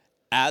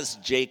As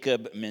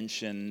Jacob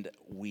mentioned,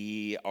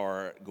 we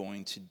are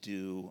going to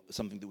do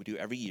something that we do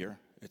every year.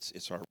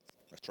 It's our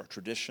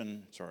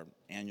tradition. It's our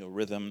annual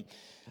rhythm.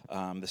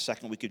 The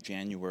second week of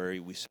January,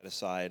 we set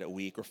aside a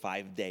week or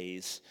 5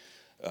 days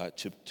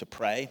to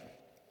pray,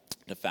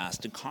 to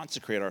fast, and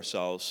consecrate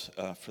ourselves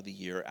for the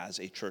year as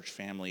a church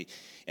family.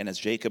 And as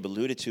Jacob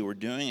alluded to, we're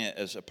doing it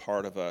as a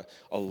part of a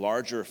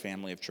larger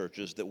family of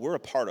churches that we're a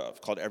part of,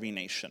 called Every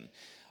Nation.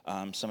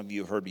 Some of you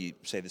have heard me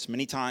say this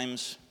many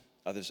times.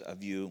 Others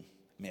of you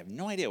may have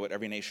no idea what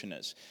Every Nation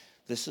is.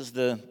 This is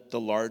the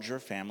larger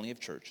family of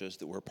churches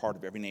that we're a part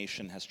of. Every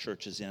Nation has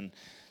churches in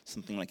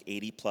something like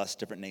 80 plus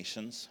different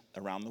nations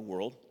around the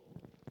world.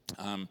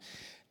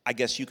 I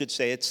guess you could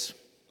say it's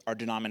our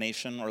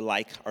denomination or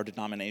like our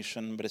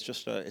denomination, but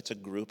it's a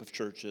group of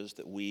churches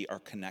that we are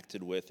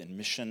connected with in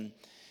mission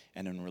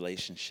and in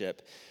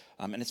relationship,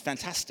 and it's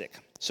fantastic.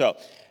 So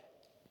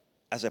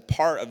as a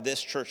part of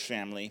this church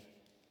family,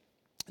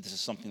 this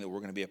is something that we're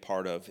going to be a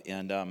part of,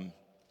 and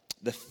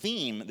the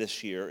theme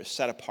this year is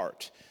set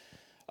apart,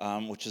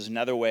 which is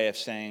another way of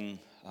saying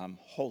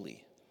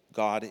holy.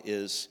 God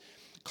is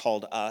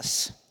called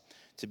us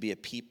to be a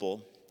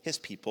people, his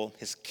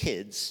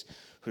kids,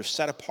 who are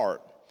set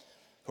apart,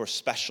 who are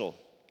special,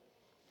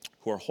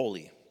 who are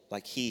holy,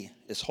 like he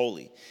is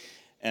holy.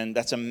 And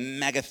that's a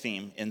mega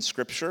theme in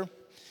Scripture,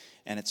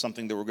 and it's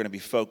something that we're going to be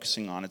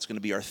focusing on. It's going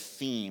to be our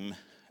theme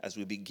as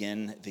we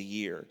begin the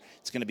year.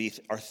 It's going to be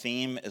our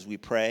theme as we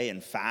pray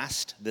and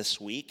fast this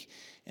week.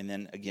 And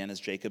then again, as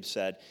Jacob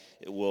said,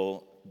 it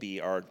will be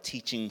our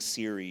teaching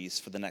series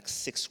for the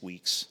next 6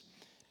 weeks,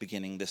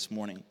 beginning this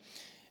morning.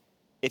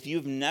 If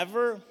you've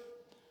never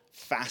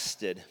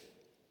fasted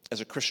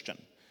as a Christian,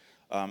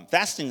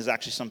 fasting is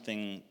actually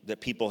something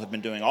that people have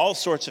been doing, all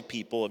sorts of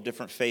people of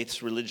different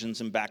faiths,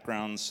 religions, and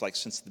backgrounds, like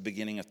since the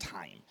beginning of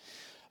time.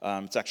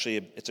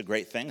 It's a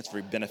great thing. It's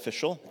very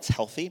beneficial. It's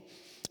healthy.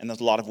 And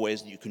there's a lot of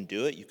ways that you can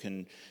do it. You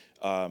can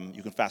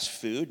fast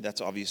food. That's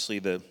obviously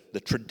the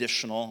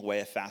traditional way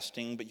of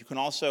fasting. But you can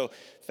also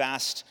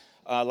fast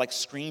like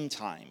screen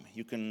time.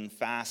 You can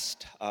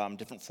fast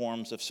different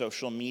forms of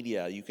social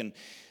media.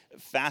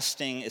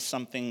 Fasting is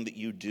something that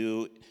you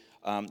do.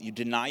 You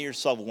deny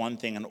yourself one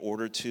thing in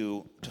order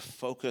to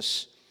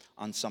focus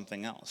on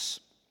something else.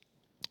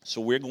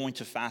 So we're going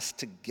to fast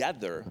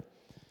together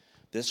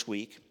this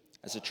week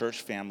as a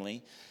church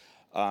family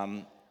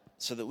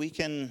so that we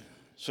can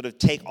sort of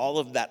take all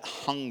of that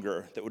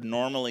hunger that would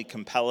normally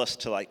compel us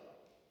to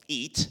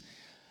eat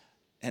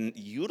and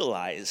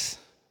utilize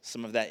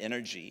some of that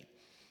energy,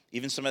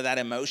 even some of that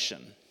emotion,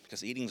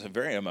 because eating is a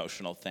very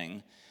emotional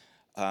thing,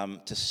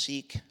 to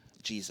seek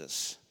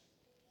Jesus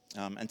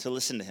and to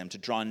listen to him, to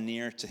draw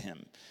near to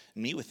him,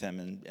 meet with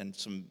him in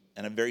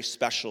a very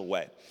special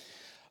way.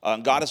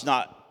 God is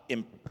not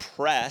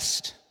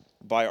impressed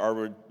by our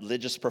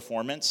religious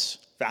performance.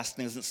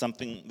 Fasting isn't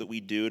something that we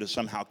do to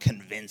somehow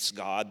convince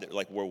God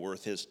that we're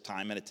worth his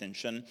time and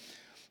attention.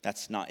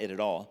 That's not it at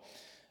all.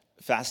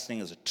 Fasting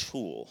is a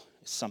tool.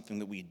 It's something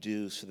that we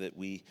do so that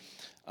we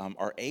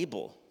are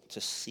able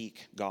to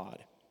seek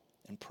God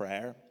in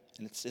prayer.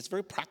 And it's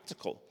very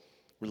practical.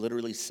 We're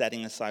literally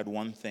setting aside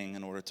one thing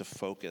in order to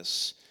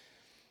focus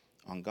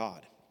on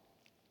God.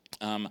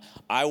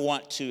 I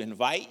want to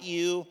invite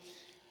you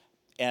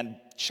and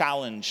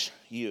challenge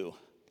you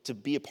to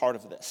be a part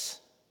of this.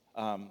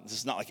 This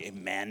is not like a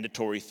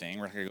mandatory thing.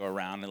 We're not going to go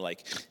around and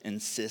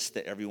insist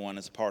that everyone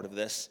is a part of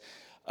this.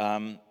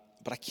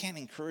 But I can't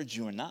encourage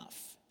you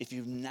enough. If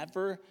you've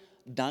never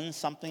done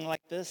something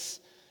like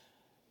this,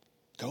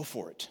 go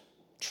for it.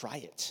 Try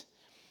it.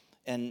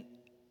 And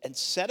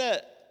set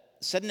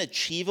an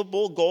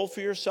achievable goal for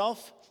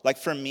yourself. Like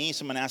for me,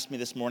 someone asked me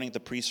this morning at the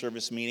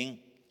pre-service meeting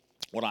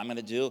what I'm going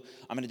to do.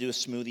 I'm going to do a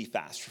smoothie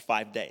fast for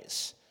 5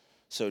 days.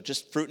 So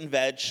just fruit and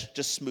veg,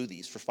 just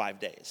smoothies for 5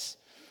 days.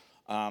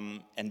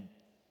 And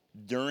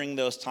during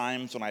those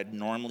times when I'd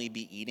normally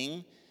be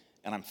eating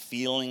and I'm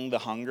feeling the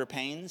hunger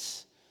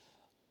pains,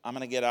 I'm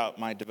going to get out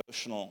my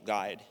devotional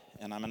guide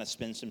and I'm going to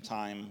spend some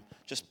time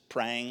just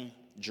praying,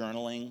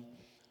 journaling,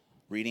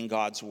 reading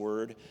God's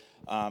word.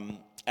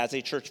 As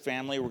a church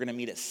family, we're going to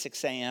meet at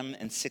 6 a.m.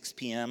 and 6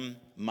 p.m.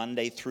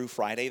 Monday through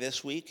Friday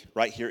this week,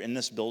 right here in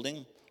this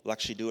building. We'll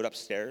actually do it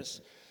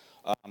upstairs.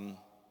 I'd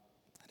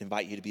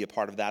invite you to be a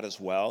part of that as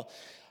well.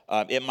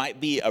 It might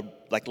be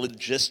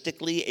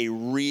logistically a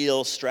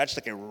real stretch,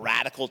 like a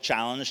radical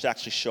challenge to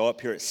actually show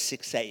up here at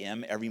 6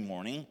 a.m. every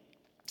morning.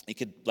 It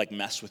could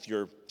mess with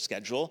your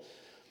schedule.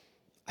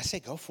 I say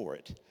go for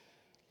it.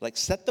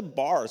 Set the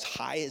bar as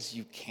high as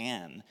you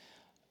can.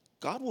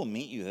 God will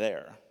meet you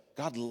there.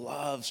 God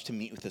loves to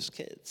meet with his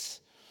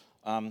kids.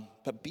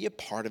 But be a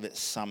part of it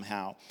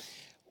somehow.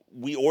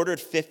 We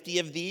ordered 50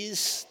 of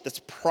these.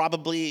 That's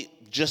probably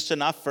just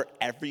enough for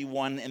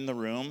everyone in the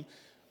room.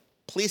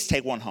 Please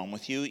take one home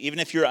with you. Even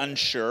if you're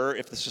unsure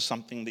if this is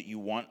something that you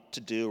want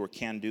to do or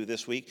can do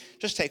this week,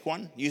 just take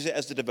one. Use it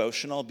as the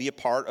devotional. Be a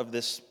part of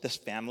this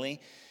family.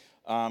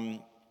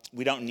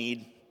 We don't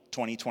need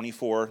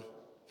 2024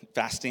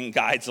 fasting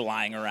guides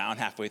lying around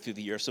halfway through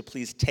the year, so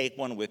please take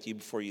one with you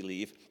before you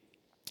leave.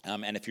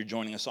 And if you're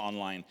joining us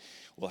online,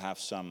 we'll have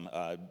some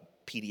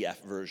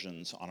PDF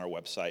versions on our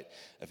website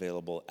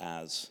available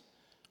as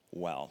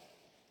well.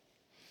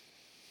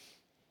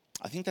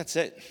 I think that's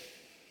it.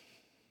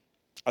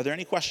 Are there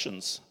any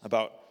questions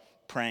about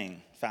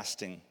praying,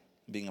 fasting,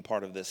 being a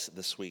part of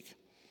this week?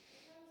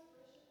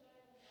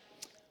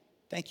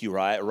 Thank you,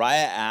 Raya.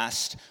 Raya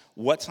asked,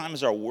 what time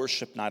is our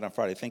worship night on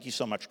Friday? Thank you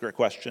so much. Great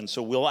question.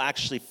 So we'll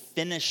actually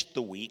finish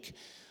the week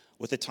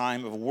with a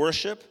time of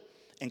worship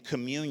and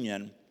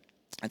communion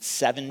at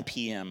 7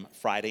 p.m.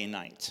 Friday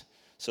night.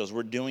 So as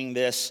we're doing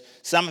this,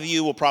 some of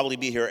you will probably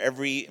be here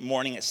every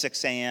morning at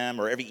 6 a.m.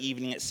 or every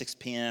evening at 6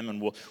 p.m.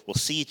 and we'll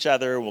see each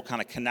other. We'll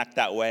kind of connect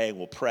that way.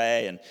 We'll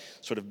pray and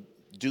sort of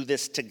do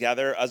this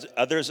together.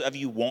 Others of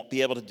you won't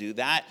be able to do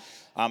that.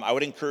 I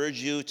would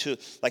encourage you to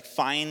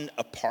find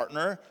a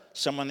partner,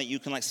 someone that you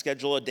can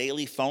schedule a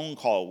daily phone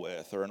call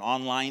with, or an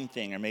online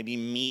thing, or maybe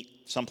meet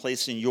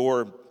someplace in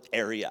your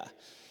area.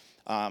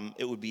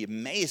 It would be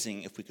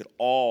amazing if we could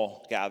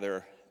all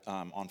gather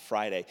on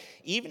Friday.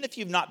 Even if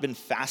you've not been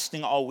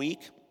fasting all week,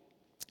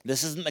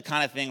 this isn't the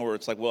kind of thing where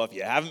it's well, if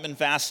you haven't been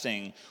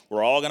fasting,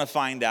 we're all going to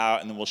find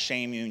out, and then we'll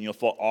shame you, and you'll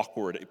feel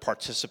awkward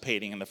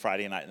participating in the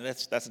Friday night. And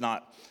that's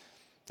not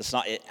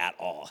it at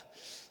all.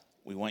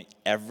 We want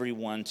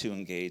everyone to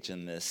engage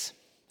in this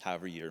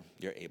however you're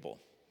able.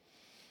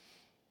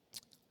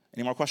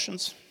 Any more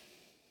questions?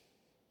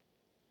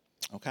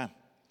 Okay.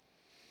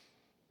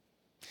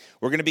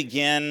 We're going to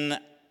begin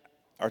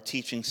our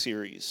teaching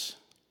series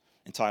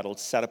entitled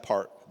Set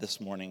Apart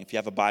this morning. If you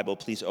have a Bible,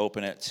 please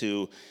open it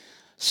to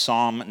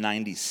Psalm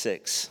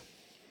 96.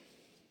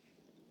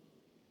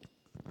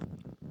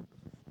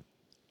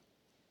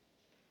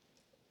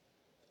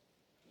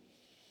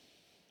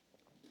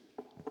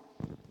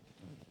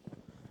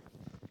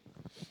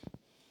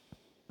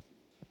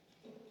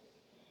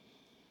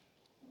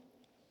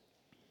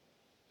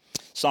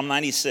 Psalm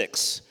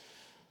 96,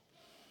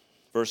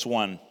 verse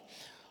 1.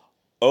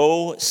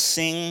 Oh,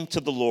 sing to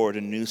the Lord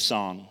a new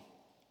song.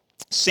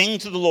 Sing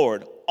to the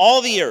Lord,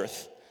 all the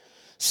earth.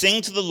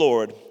 Sing to the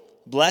Lord,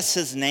 bless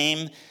his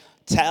name.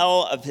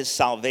 Tell of his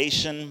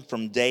salvation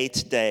from day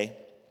to day.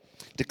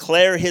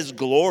 Declare his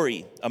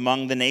glory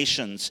among the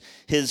nations,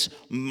 his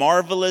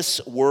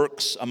marvelous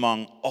works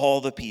among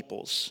all the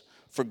peoples.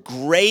 For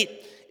great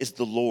is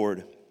the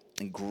Lord,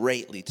 and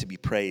greatly to be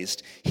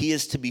praised. He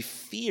is to be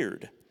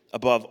feared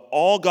above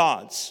all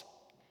gods.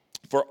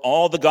 For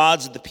all the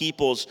gods of the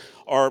peoples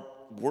are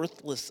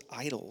worthless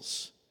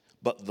idols,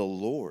 but the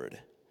Lord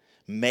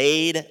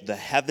made the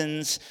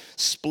heavens.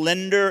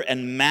 Splendor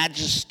and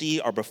majesty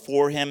are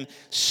before him.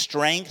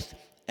 Strength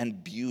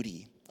and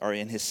beauty are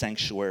in his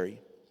sanctuary.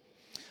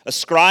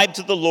 Ascribe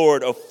to the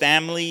Lord, O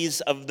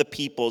families of the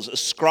peoples.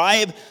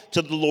 Ascribe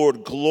to the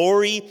Lord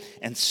glory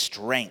and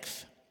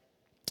strength.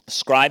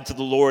 Ascribe to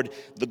the Lord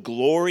the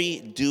glory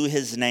due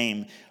his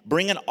name.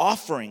 Bring an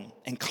offering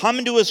and come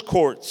into his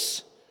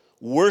courts.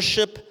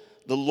 Worship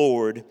the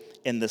Lord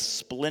in the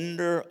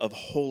splendor of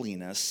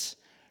holiness.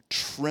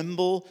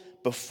 Tremble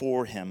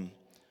before him,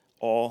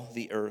 all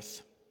the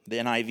earth. The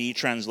NIV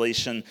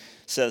translation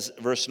says,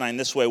 verse 9,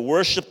 this way: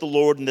 worship the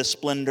Lord in the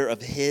splendor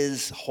of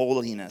his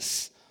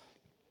holiness.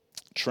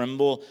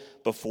 Tremble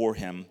before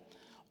him,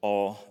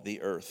 all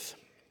the earth.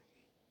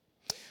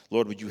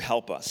 Lord, would you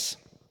help us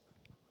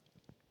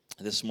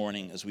this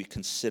morning as we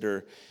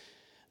consider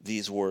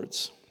these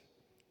words,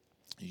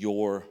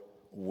 your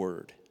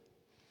word?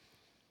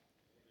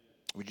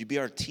 Would you be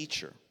our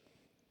teacher?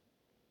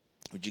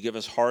 Would you give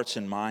us hearts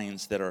and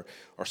minds that are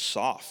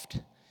soft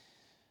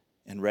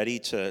and ready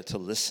to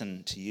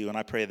listen to you? And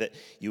I pray that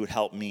you would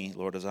help me,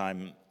 Lord, as I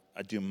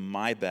do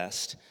my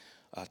best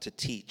to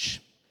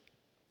teach.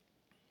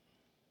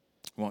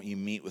 Won't you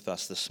meet with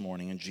us this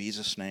morning? In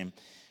Jesus' name,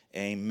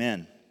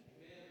 amen.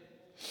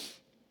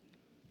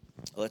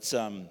 Let's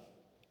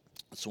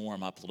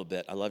warm up a little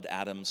bit. I loved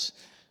Adam's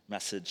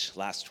message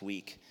last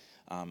week.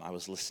 I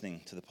was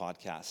listening to the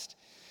podcast.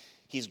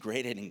 He's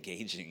great at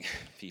engaging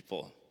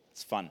people.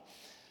 It's fun.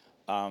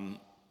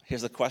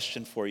 Here's a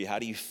question for you. How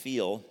do you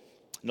feel?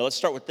 No, let's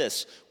start with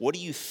this. What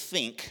do you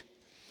think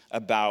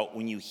about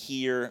when you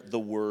hear the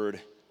word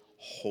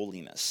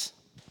holiness?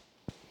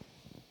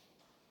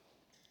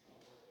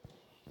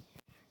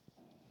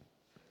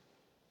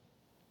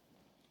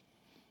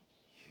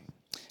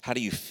 How do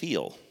you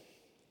feel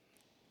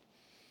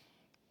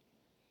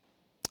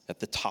at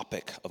the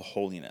topic of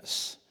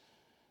holiness?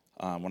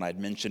 When I'd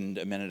mentioned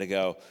a minute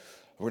ago,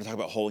 we're going to talk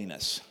about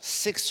holiness.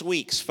 6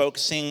 weeks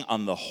focusing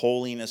on the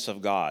holiness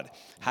of God.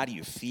 How do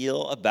you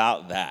feel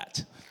about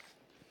that?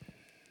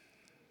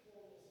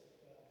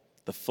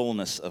 The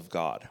fullness of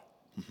God.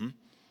 Mm-hmm.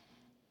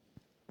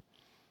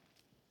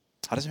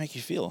 How does it make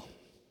you feel?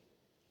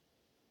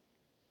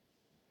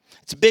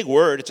 It's a big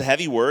word. It's a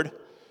heavy word.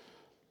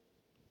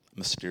 A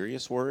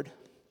mysterious word.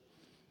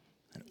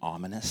 An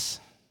ominous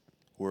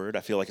word.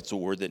 I feel like it's a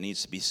word that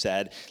needs to be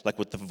said, like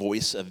with the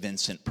voice of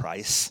Vincent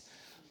Price.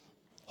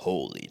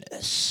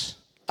 Holiness.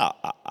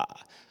 That's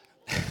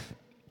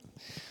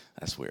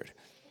weird.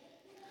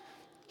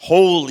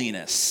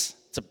 Holiness.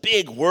 It's a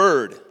big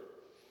word.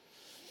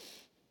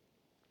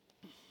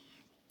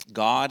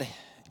 God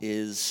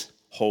is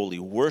holy.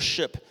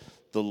 Worship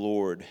the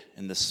Lord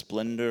in the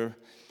splendor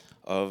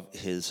of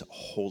his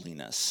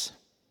holiness.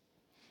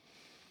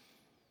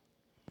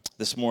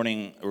 This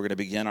morning, we're going to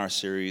begin our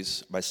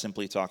series by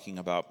simply talking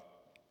about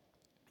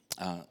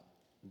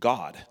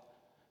God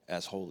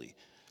as holy,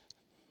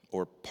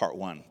 or part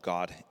one,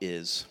 God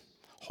is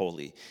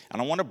holy.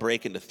 And I want to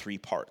break into three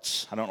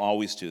parts. I don't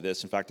always do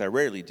this. In fact, I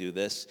rarely do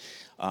this,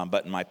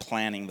 but in my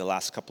planning the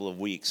last couple of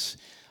weeks,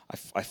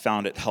 I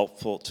found it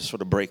helpful to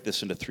sort of break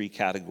this into three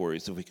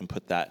categories. If we can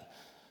put that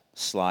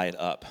slide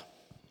up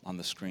on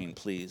the screen,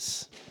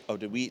 please. Oh,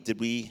 did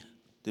we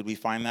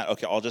find that?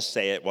 Okay, I'll just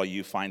say it while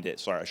you find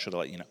it. Sorry, I should have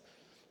let you know.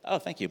 Oh,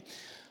 thank you.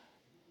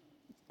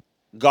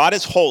 God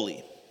is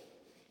holy.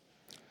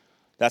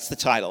 That's the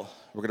title.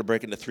 We're going to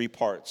break it into three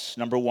parts.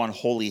 Number one,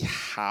 holy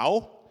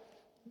how?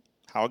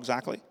 How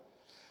exactly?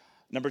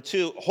 Number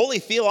two, holy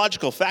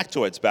theological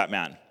factoids,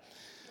 Batman.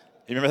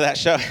 You remember that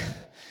show?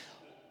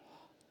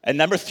 And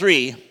number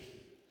three,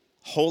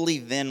 holy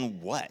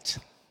then what?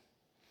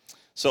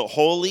 So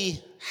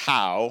holy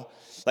how?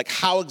 Like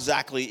how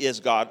exactly is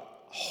God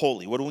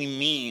holy? What do we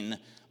mean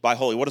by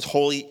holy? What does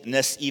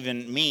holiness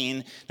even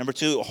mean? Number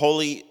two,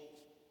 holy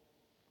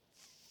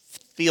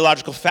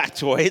theological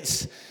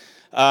factoids.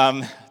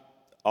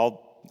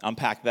 I'll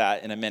unpack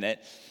that in a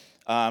minute.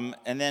 And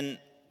then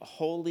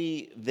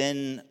holy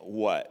then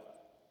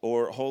what?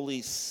 Or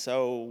holy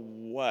so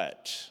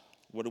what?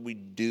 What do we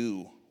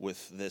do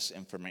with this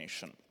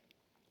information?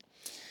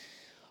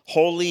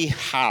 Holy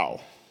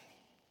how?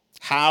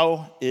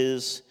 How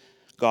is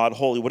God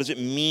holy? What does it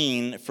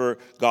mean for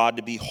God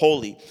to be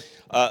holy?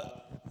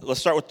 Let's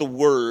start with the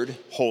word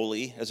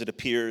holy as it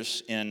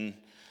appears in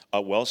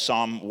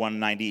Psalm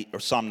 190 or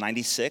Psalm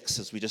 96,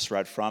 as we just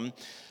read from.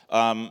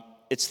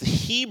 It's the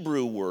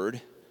Hebrew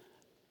word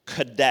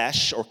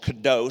kadesh or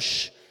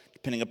kadosh,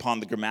 depending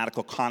upon the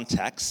grammatical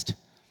context.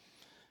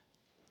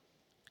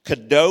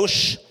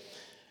 Kadosh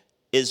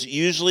is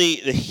usually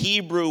the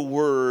Hebrew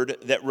word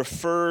that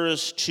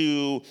refers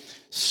to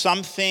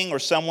something or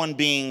someone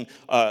being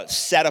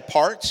set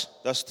apart.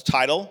 That's the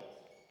title,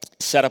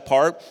 set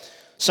apart.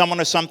 Someone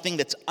or something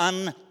that's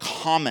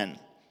uncommon,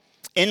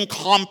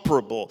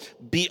 incomparable,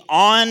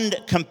 beyond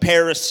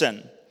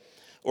comparison,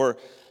 or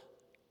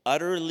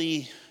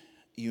utterly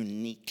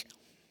unique.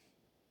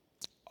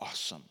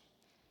 Awesome.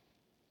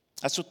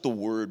 That's what the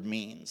word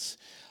means.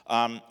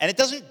 And it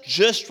doesn't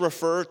just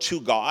refer to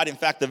God. In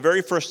fact, the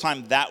very first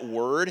time that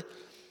word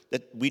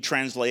that we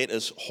translate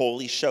as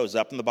holy shows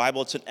up in the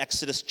Bible, it's in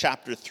Exodus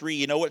chapter 3.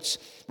 You know what's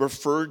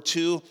referred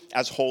to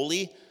as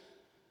holy?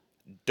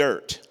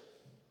 Dirt.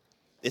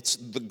 It's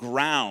the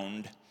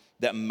ground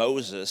that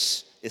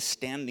Moses is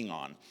standing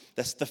on.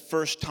 That's the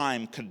first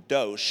time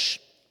kadosh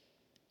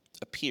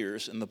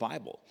appears in the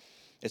Bible.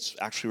 It's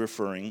actually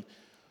referring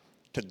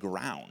to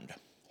ground,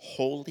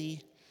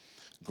 holy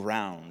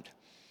ground.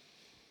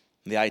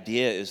 The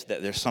idea is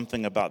that there's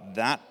something about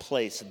that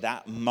place,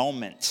 that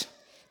moment,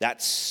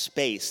 that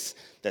space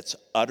that's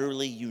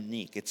utterly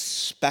unique. It's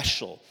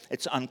special.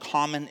 It's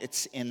uncommon.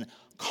 It's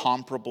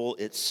incomparable.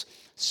 It's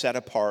set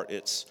apart.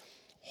 It's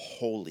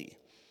holy.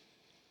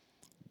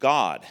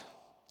 God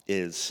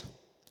is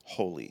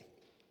holy.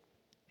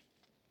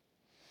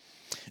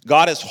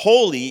 God is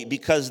holy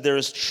because there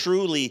is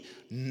truly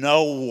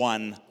no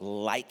one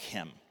like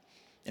him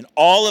in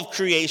all of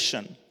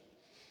creation.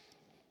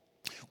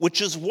 Which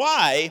is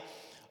why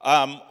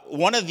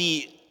one of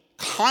the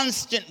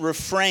constant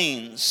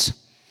refrains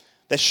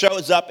that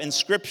shows up in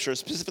Scripture,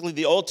 specifically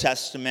the Old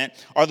Testament,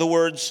 are the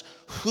words,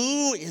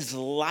 "Who is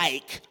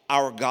like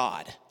our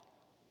God?"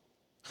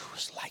 Who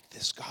is like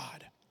this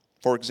God?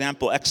 For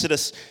example,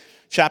 Exodus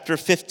chapter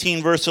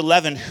 15, verse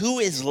 11, "Who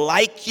is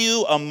like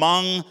you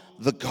among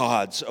the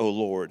gods, O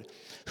Lord?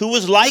 Who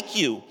is like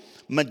you,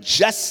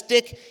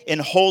 majestic in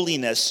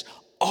holiness,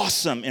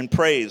 awesome in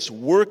praise,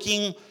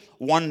 working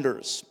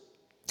wonders?"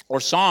 Or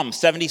Psalm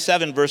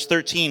 77, verse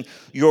 13,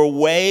 "Your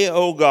way,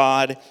 O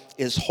God,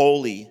 is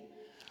holy."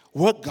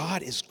 What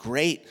God is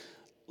great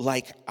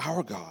like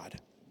our God?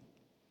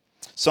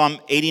 Psalm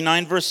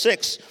 89, verse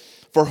 6,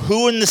 "For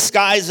who in the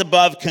skies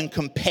above can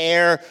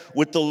compare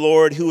with the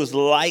Lord? Who is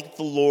like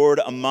the Lord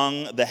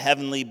among the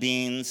heavenly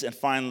beings?" And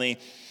finally,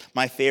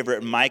 my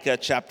favorite, Micah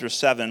chapter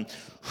 7,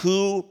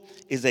 "Who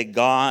is a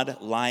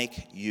God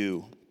like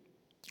you,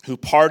 who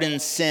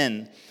pardons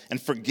sin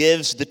and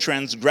forgives the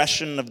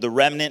transgression of the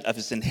remnant of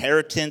his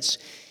inheritance?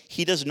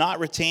 He does not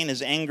retain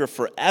his anger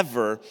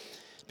forever,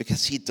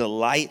 because he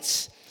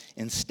delights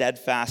in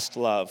steadfast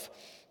love."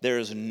 There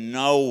is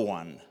no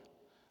one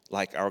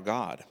like our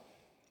God.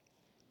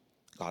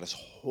 God is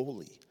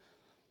holy.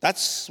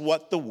 That's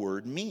what the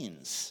word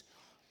means.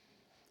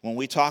 When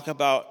we talk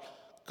about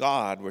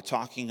God, we're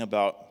talking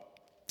about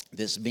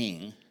this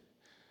being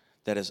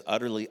that is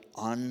utterly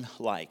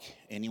unlike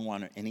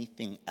anyone or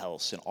anything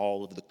else in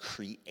all of the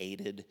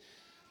created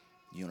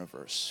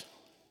universe.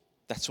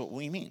 That's what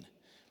we mean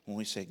when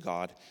we say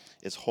God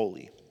is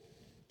holy.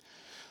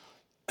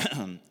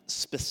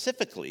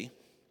 Specifically,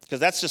 Because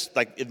that's just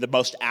like in the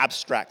most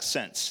abstract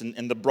sense.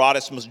 In the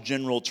broadest, most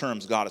general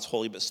terms, God is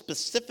holy. But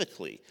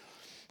specifically,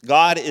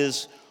 God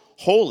is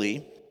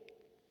holy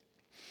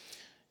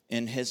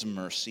in his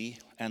mercy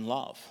and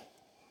love.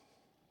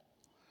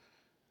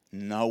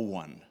 No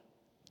one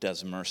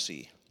does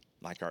mercy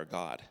like our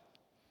God.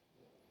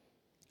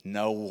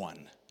 No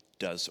one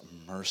does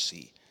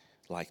mercy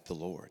like the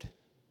Lord.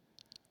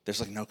 There's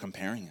like no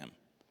comparing him.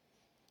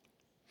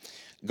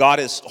 God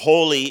is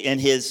holy in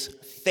his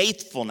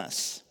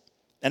faithfulness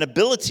and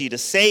ability to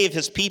save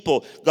his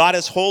people. God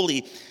is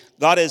holy.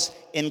 God is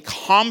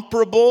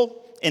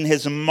incomparable in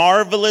his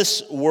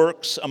marvelous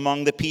works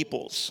among the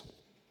peoples.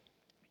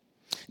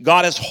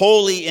 God is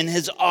holy in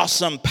his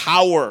awesome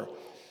power.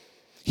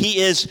 He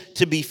is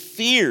to be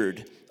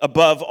feared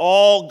above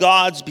all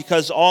gods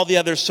because all the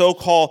other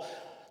so-called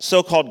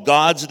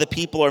gods of the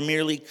people are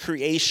merely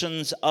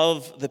creations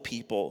of the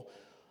people,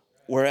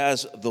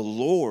 whereas the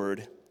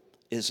Lord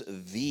is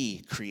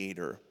the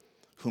creator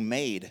who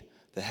made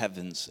the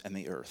heavens and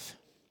the earth.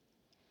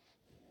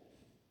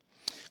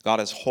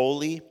 God is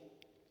holy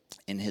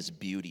in his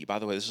beauty. By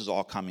the way, this is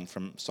all coming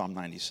from Psalm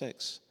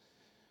 96.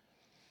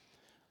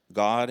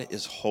 God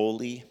is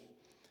holy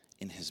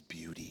in his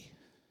beauty.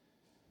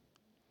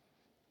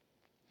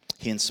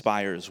 He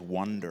inspires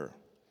wonder,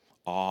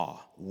 awe,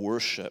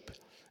 worship,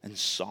 and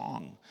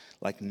song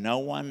like no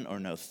one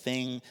or no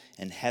thing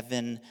in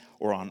heaven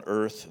or on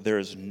earth. There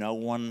is no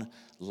one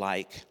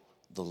like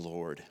the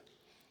Lord.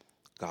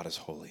 God is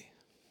holy.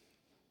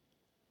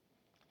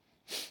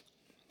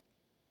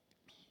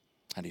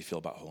 How do you feel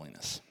about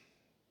holiness?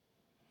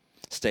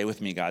 Stay with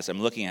me, guys. I'm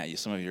looking at you.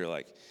 Some of you are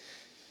like,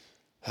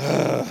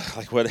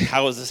 what?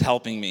 How is this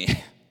helping me?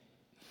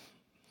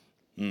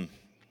 I'm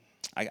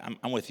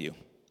with you.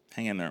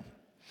 Hang in there.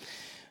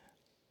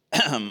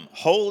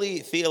 Holy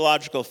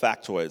theological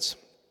factoids.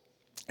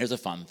 Here's a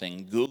fun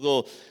thing.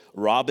 Google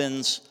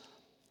Robin's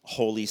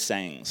holy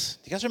sayings.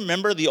 Do you guys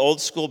remember the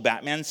old school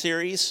Batman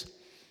series?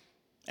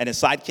 And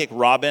his sidekick,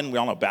 Robin, we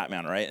all know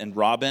Batman, right? And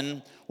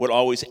Robin would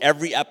always,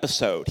 every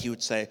episode, he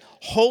would say,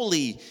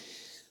 holy,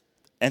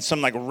 and some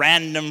like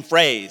random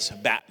phrase,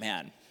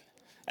 Batman.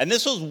 And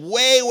this was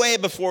way, way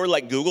before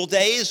like Google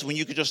days when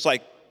you could just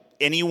like,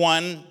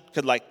 anyone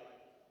could like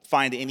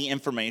find any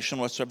information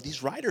whatsoever.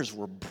 These writers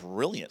were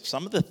brilliant.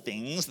 Some of the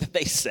things that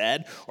they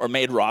said or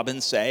made Robin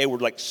say were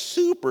like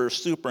super,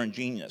 super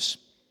ingenious.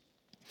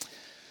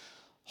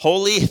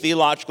 Holy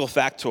theological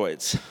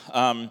factoids.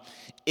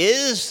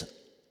 Is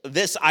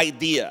this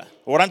idea,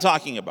 what I'm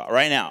talking about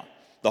right now,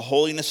 the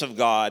holiness of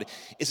God,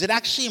 is it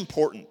actually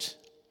important?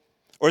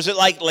 Or is it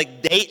like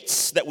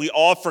dates that we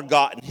all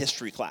forgot in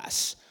history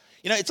class?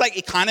 It's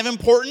like kind of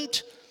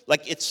important.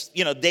 Like it's,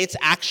 dates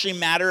actually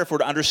matter if we're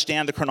to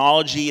understand the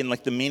chronology and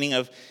like the meaning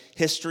of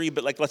history.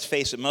 But like, let's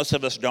face it, most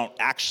of us don't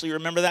actually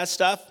remember that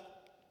stuff.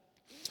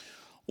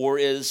 Or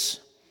is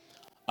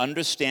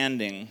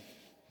understanding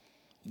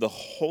the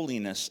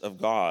holiness of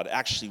God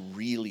actually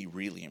really,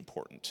 really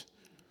important?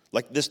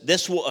 Like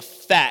this will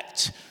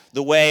affect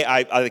the way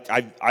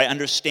I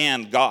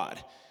understand God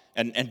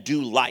and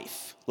do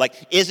life. Like,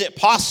 is it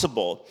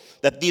possible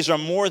that these are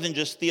more than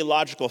just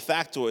theological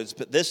factoids,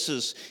 but this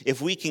is,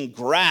 if we can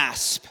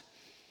grasp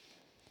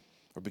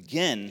or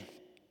begin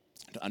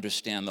to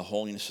understand the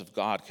holiness of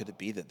God, could it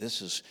be that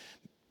this is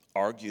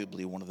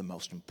arguably one of the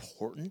most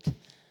important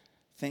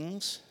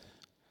things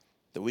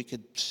that we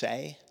could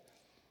say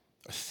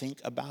or think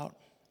about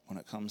when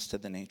it comes to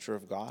the nature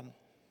of God?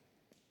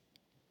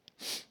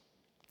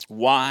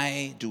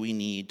 Why do we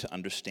need to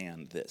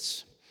understand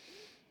this?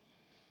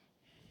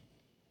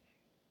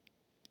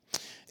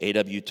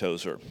 A.W.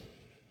 Tozer,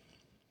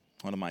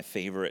 one of my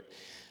favorite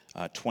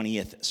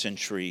 20th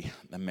century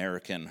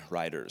American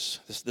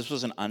writers. This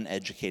was an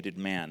uneducated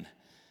man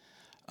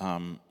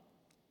who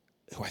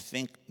I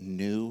think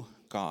knew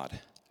God.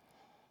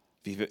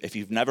 If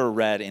you've never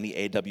read any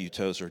A.W.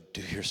 Tozer,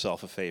 do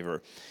yourself a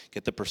favor.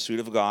 Get The Pursuit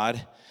of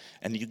God,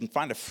 and you can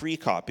find a free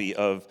copy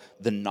of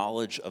The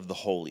Knowledge of the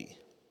Holy.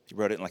 He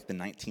wrote it in like the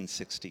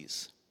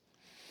 1960s.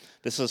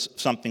 This is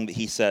something that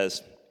he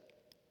says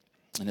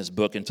in his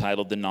book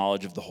entitled The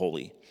Knowledge of the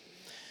Holy.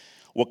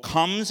 What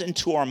comes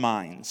into our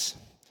minds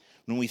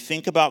when we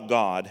think about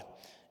God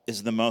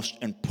is the most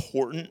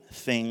important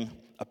thing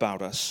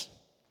about us.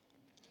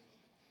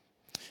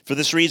 For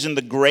this reason,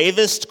 the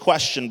gravest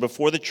question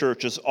before the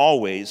church is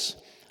always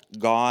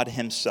God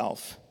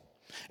himself.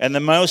 And the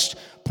most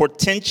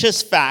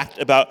portentous fact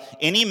about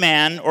any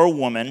man or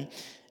woman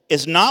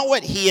is not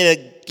what he at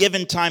a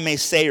given time may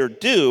say or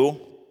do,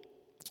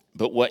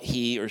 but what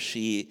he or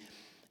she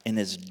in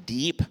his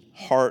deep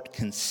heart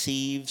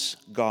conceives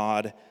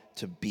God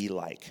to be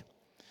like.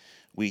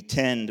 We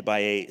tend by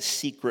a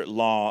secret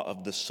law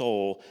of the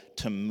soul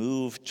to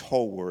move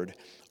toward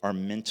our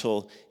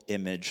mental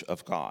image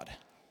of God.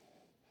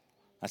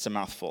 That's a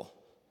mouthful.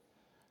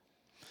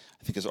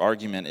 I think his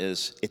argument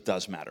is it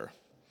does matter.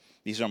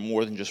 These are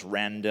more than just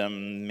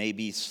random,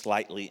 maybe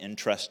slightly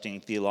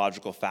interesting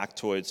theological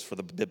factoids for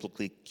the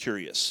biblically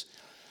curious.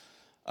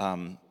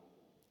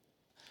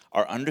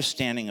 Our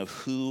understanding of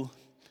who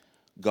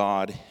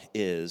God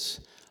is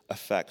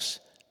affects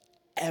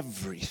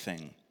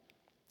everything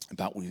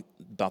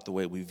about the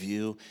way we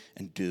view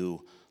and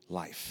do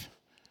life.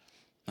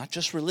 Not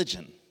just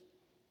religion,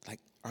 like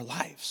our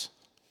lives.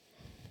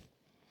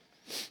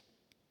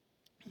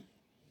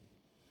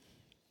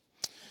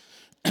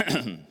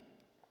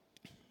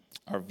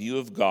 Our view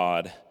of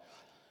God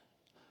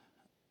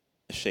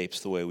shapes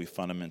the way we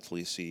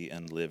fundamentally see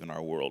and live in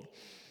our world.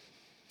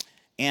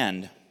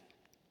 And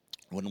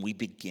when we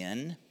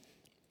begin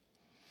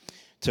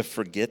to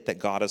forget that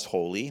God is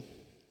holy,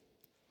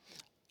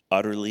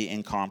 utterly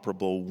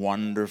incomparable,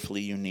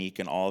 wonderfully unique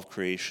in all of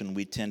creation,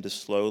 we tend to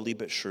slowly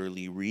but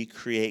surely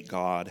recreate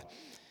God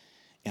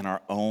in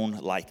our own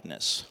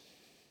likeness,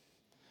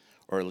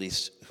 or at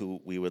least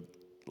who we would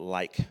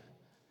like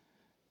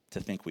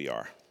to think we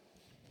are.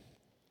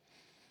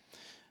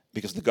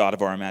 Because the God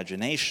of our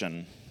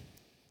imagination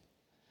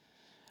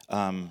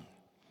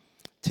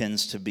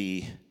tends to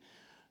be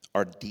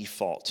our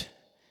default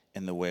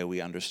in the way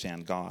we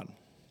understand God.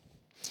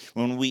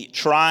 When we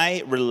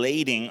try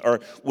relating,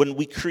 or when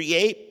we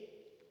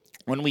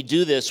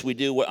do this, we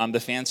do what the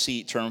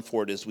fancy term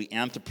for it is we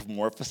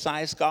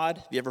anthropomorphize God.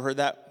 Have you ever heard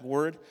that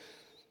word?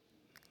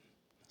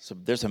 So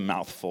there's a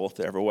mouthful, if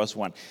there ever was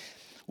one.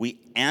 We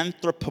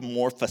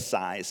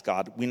anthropomorphize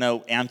God. We know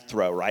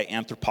anthro, right?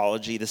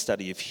 Anthropology, the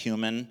study of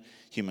human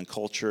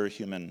culture,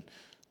 human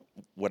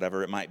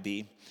whatever it might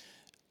be.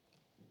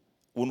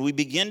 When we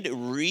begin to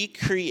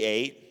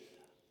recreate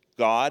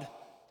God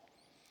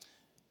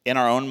in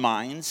our own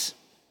minds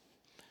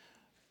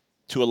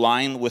to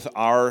align with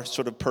our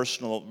sort of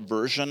personal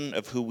version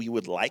of who we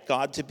would like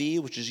God to be,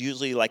 which is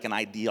usually like an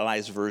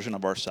idealized version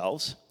of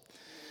ourselves,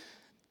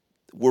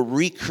 we're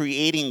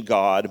recreating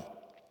God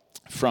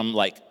from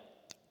like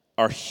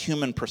our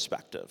human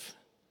perspective.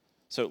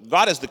 So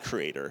God is the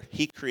creator.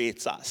 He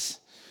creates us.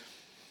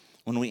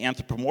 When we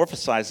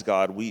anthropomorphize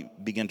God, we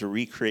begin to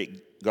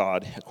recreate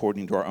God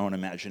according to our own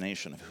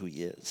imagination of who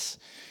he is.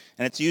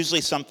 And it's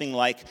usually something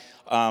like,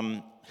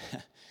 it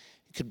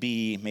could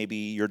be maybe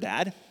your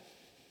dad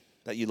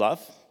that you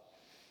love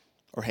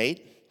or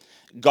hate.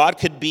 God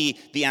could be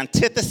the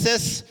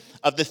antithesis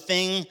of the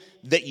thing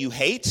that you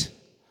hate,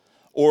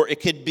 or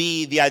it could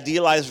be the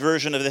idealized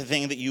version of the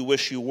thing that you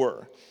wish you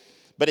were.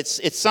 But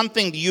it's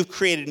something that you've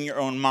created in your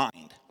own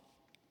mind.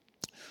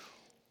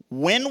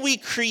 When we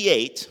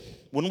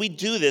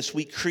do this,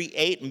 we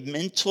create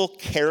mental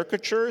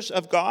caricatures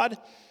of God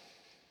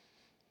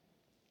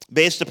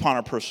based upon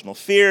our personal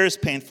fears,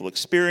 painful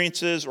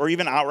experiences, or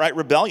even outright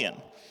rebellion.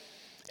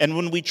 And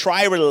when we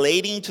try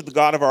relating to the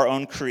God of our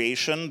own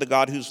creation, the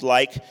God who's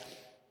like,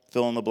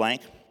 fill in the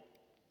blank,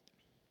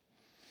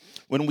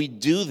 when we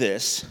do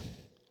this,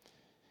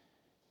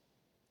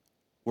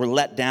 we're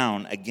let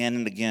down again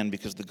and again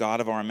because the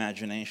God of our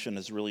imagination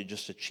is really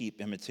just a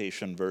cheap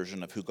imitation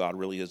version of who God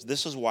really is.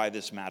 This is why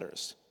this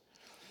matters.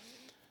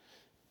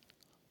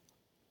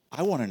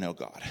 I want to know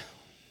God.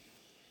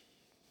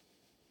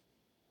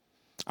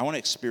 I want to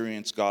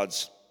experience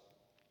God's,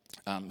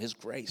 his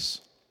grace,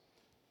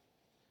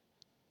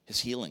 his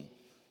healing.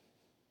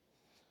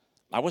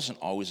 I wasn't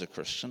always a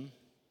Christian.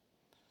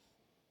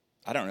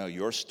 I don't know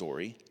your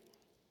story,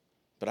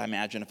 but I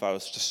imagine if I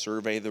was to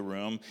survey the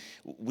room,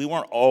 we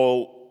weren't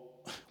all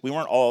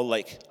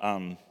like,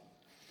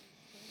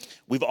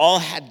 we've all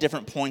had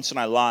different points in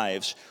our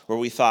lives where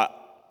we thought,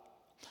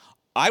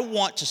 I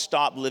want to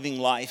stop living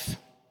life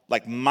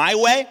like my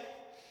way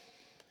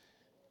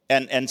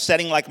and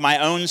setting like my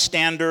own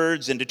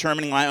standards and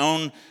determining my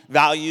own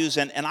values,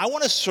 and I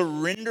want to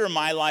surrender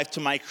my life to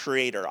my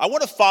Creator. I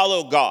want to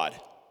follow God.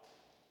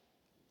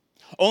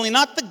 Only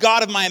not the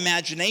God of my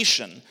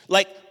imagination,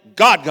 like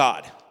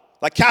God.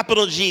 Like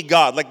capital G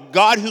God, like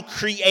God who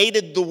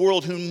created the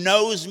world, who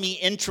knows me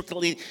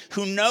intricately,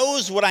 who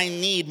knows what I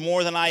need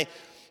more than I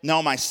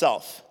know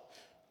myself.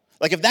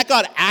 Like if that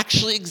God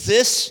actually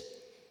exists,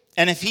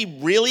 and if he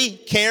really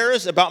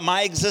cares about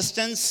my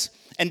existence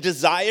and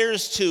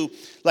desires to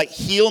like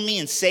heal me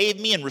and save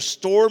me and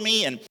restore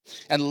me and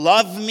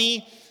love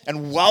me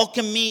and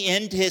welcome me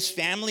into his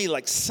family,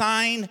 like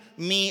sign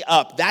me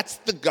up. That's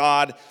the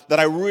God that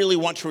I really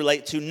want to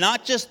relate to,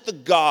 not just the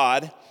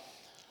God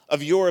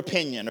of your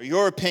opinion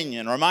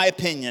or my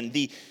opinion,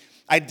 the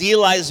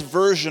idealized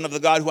version of the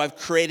God who I've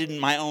created in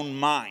my own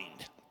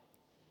mind.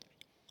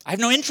 I have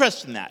no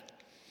interest in that.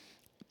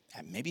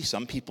 Maybe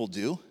some people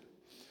do.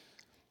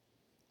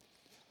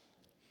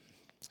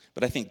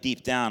 But I think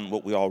deep down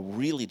what we all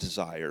really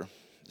desire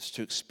is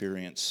to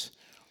experience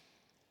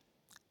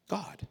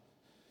God.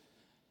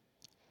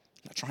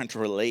 I'm not trying to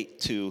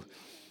relate to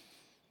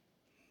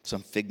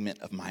some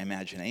figment of my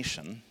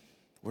imagination.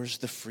 Where's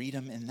the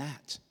freedom in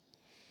that?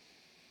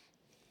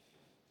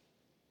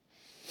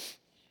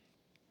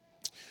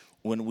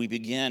 When we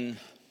begin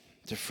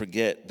to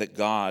forget that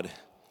God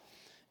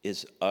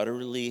is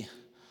utterly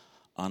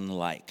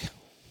unlike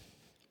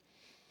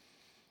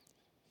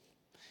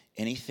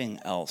anything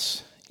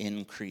else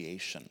in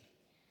creation,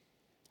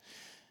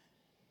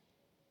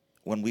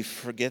 when we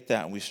forget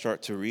that and we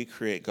start to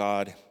recreate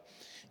God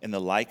in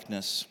the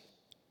likeness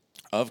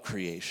of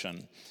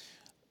creation,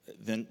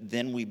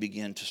 then we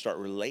begin to start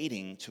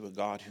relating to a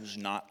God who's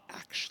not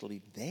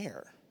actually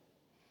there.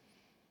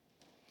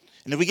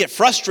 And then we get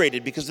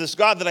frustrated because this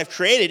God that I've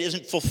created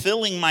isn't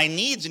fulfilling my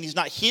needs, and he's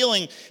not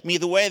healing me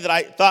the way that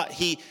I thought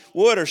he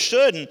would or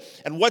should.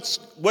 And what's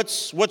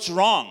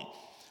wrong?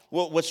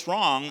 Well, what's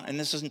wrong, and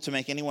this isn't to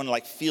make anyone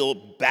feel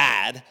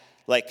bad,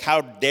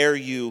 how dare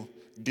you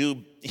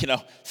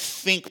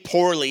think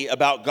poorly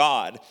about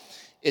God.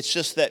 It's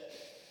just that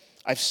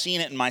I've seen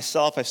it in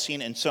myself. I've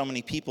seen it in so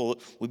many people.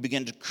 We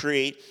begin to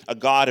create a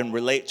God and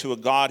relate to a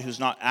God who's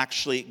not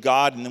actually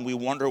God, and then we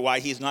wonder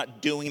why he's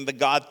not doing the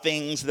God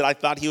things that I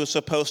thought he was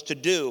supposed to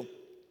do.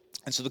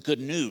 And so the good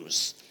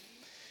news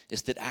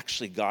is that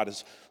actually God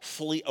is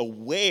fully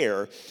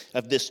aware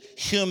of this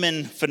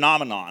human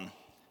phenomenon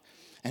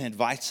and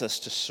invites us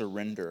to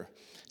surrender.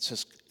 It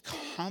says,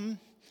 come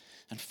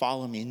and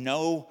follow me.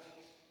 Know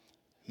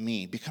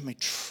me. Become a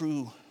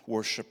true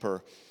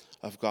worshiper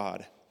of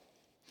God.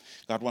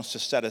 God wants to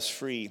set us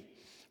free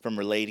from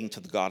relating to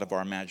the God of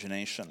our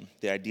imagination,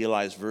 the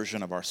idealized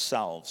version of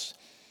ourselves,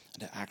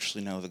 and to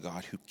actually know the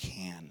God who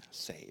can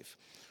save,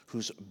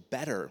 who's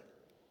better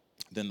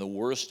than the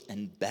worst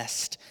and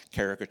best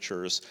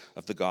caricatures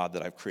of the God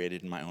that I've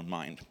created in my own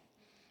mind.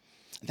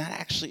 And that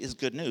actually is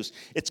good news.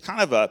 It's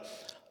kind of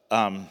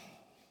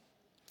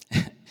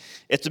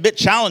it's a bit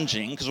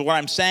challenging because what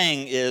I'm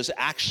saying is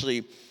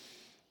actually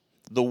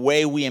the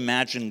way we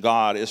imagine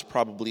God is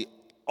probably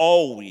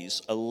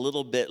always a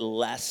little bit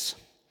less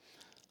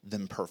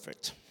than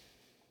perfect.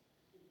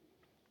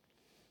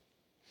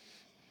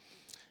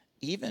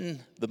 Even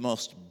the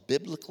most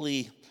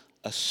biblically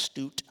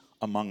astute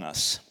among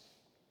us,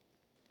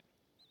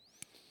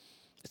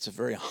 it's a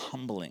very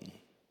humbling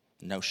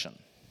notion.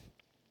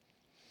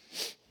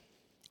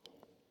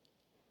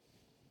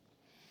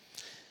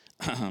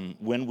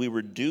 When we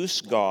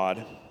reduce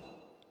God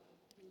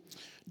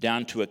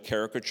down to a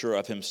caricature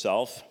of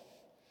himself,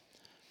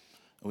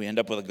 we end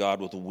up with a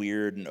God with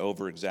weird and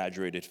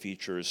over-exaggerated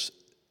features.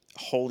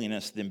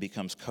 Holiness then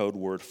becomes code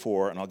word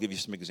for, and I'll give you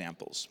some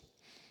examples.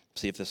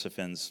 See if this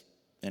offends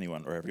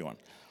anyone or everyone.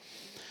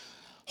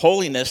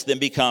 Holiness then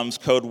becomes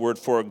code word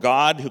for a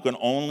God who can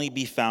only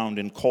be found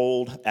in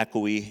cold,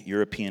 echoey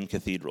European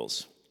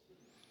cathedrals.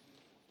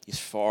 He's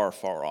far,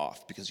 far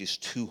off because he's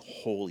too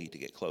holy to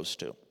get close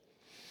to.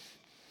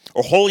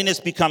 Or holiness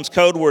becomes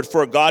code word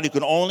for a God who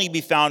can only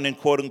be found in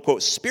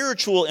quote-unquote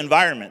spiritual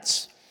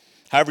environments,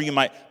 however you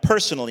might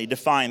personally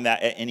define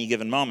that at any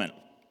given moment.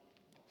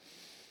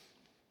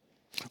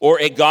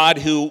 Or a God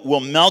who will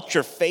melt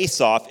your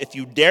face off if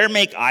you dare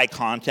make eye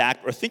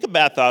contact or think a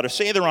bad thought or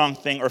say the wrong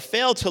thing or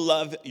fail to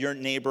love your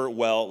neighbor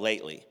well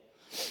lately.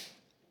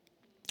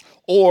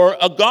 Or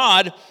a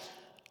God,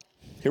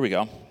 here we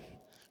go,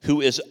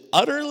 who is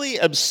utterly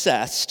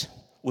obsessed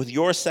with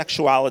your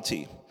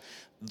sexuality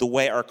the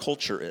way our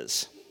culture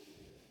is.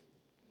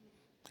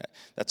 Okay.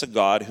 That's a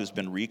God who's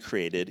been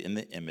recreated in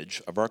the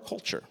image of our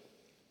culture.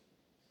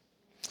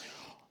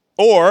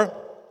 Or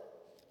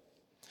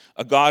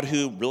a God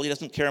who really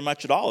doesn't care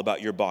much at all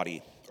about your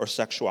body or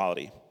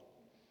sexuality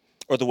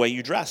or the way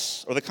you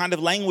dress or the kind of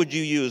language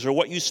you use or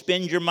what you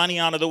spend your money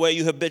on or the way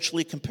you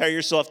habitually compare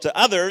yourself to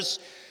others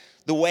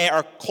the way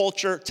our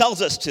culture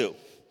tells us to.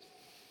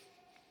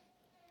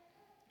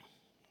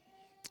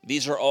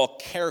 These are all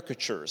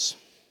caricatures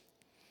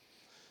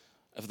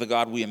of the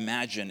God we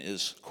imagine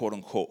is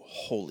quote-unquote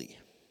holy.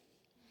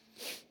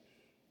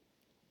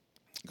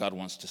 God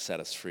wants to set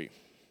us free.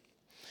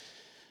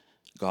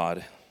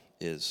 God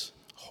is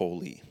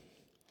holy.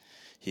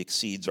 He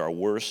exceeds our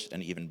worst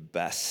and even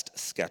best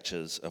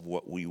sketches of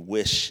what we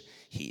wish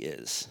he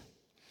is.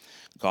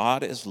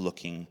 God is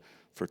looking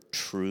for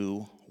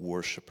true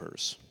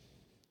worshipers,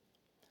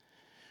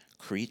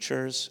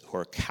 creatures who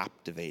are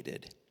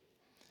captivated,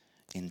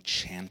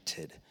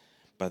 enchanted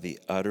by the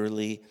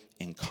utterly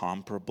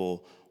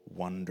incomparable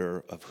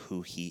wonder of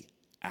who he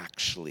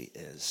actually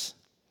is.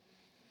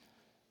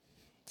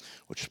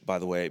 Which, by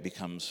the way,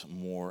 becomes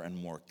more and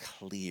more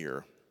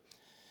clear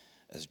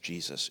as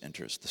Jesus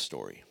enters the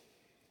story.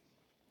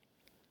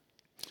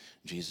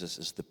 Jesus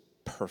is the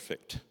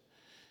perfect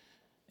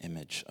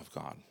image of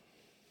God.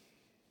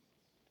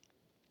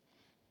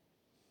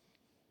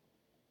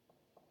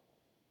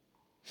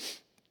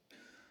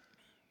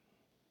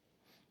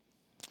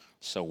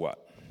 So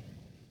what?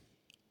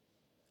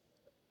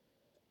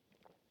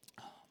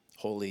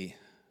 Holy,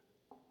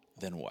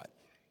 then what?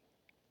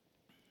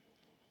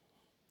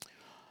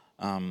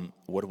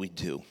 What do we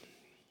do?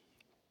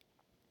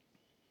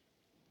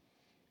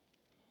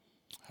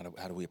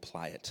 How do we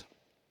apply it?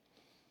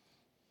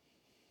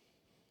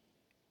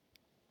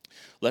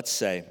 Let's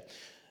say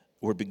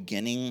we're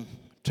beginning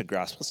to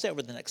grasp. Let's say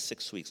over the next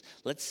 6 weeks.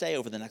 Let's say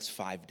over the next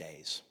 5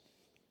 days.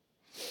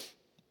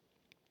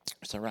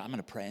 So, right, I'm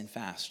going to pray and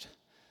fast.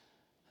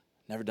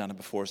 Never done it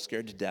before,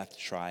 scared to death to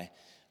try,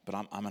 but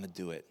I'm going to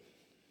do it.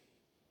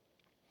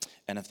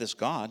 And if this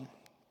God,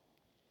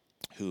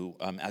 who,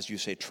 as you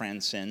say,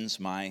 transcends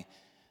my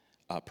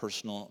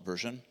personal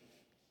version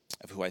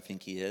of who I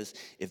think he is,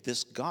 if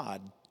this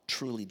God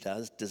truly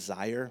does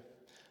desire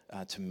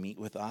to meet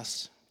with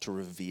us, to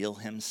reveal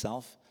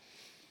himself,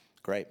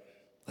 great.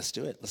 Let's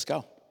do it. Let's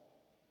go.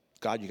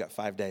 God, you got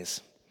 5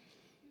 days.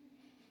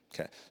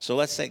 Okay, so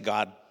let's say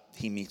God,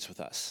 he meets with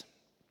us.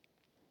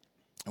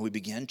 And we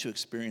begin to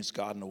experience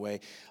God in a way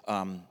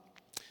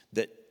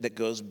that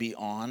goes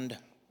beyond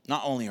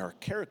not only our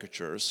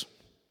caricatures,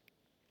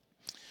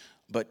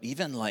 but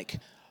even like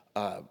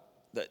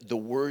the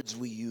words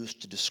we use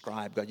to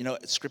describe God. You know,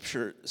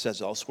 Scripture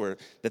says elsewhere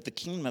that the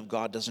kingdom of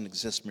God doesn't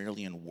exist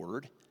merely in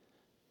word,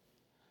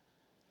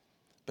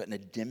 but in a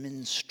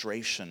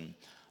demonstration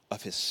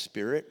of his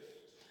Spirit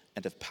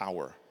and of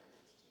power,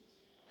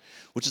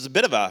 which is a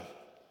bit of a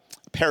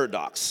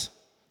paradox.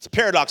 It's a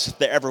paradox if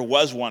there ever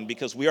was one,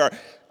 because we are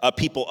a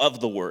people of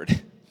the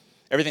word.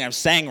 Everything I'm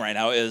saying right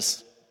now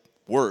is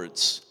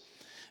words.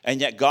 And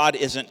yet God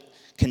isn't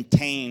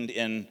contained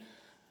in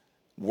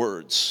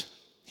words.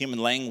 Human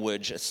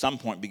language at some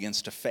point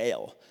begins to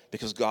fail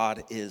because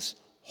God is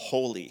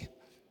holy.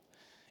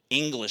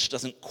 English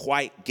doesn't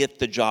quite get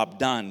the job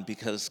done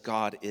because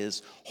God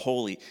is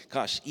holy.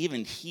 Gosh,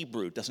 even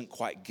Hebrew doesn't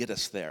quite get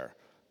us there.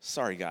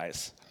 Sorry,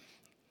 guys.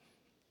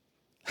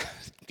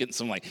 Getting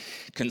some like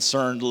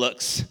concerned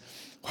looks.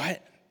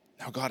 What?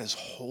 Now God is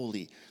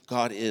holy.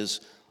 God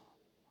is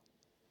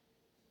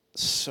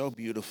so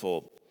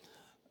beautiful.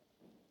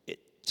 It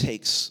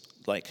takes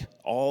like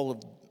all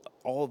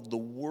of the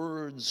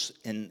words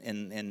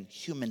in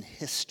human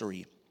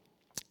history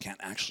can't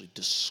actually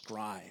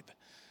describe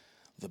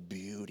the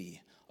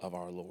beauty of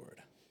our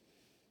Lord.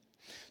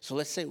 So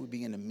let's say we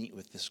begin to meet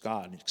with this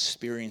God,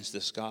 experience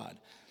this God.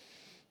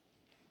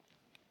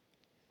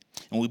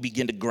 And we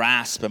begin to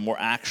grasp a more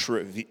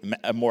accurate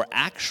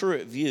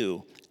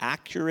view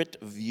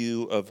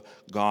of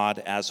God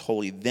as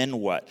holy. Then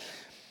what?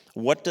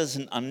 What does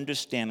an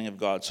understanding of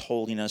God's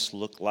holiness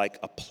look like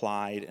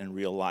applied in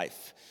real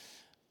life?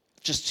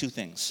 Just two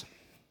things,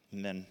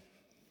 and then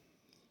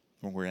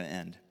we're going to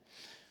end.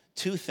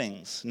 Two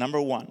things.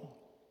 Number one,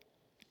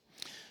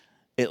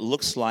 it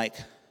looks like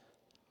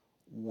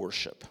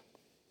worship.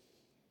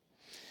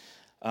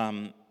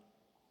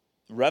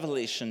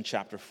 Revelation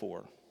chapter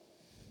 4.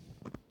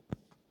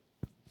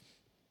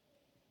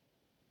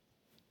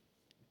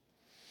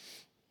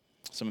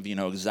 Some of you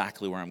know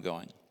exactly where I'm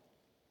going.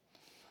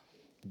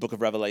 The book of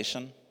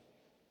Revelation,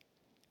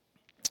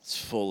 it's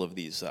full of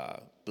these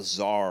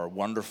bizarre,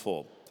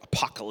 wonderful,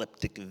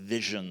 apocalyptic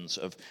visions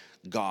of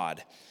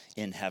God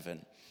in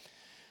heaven.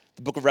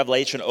 The book of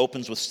Revelation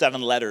opens with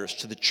 7 letters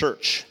to the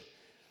church.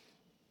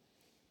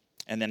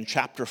 And then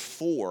chapter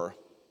 4,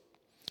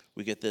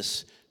 we get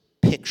this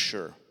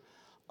picture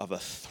of a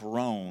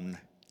throne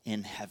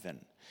in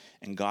heaven.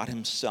 And God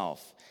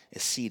himself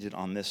is seated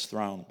on this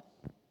throne.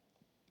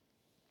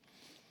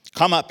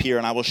 Come up here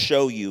and I will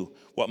show you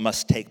what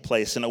must take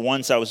place. And at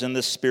once I was in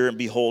the Spirit, and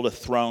behold, a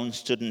throne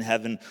stood in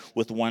heaven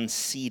with one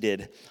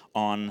seated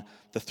on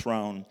the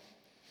throne.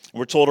 And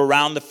we're told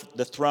around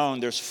the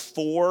throne there's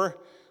 4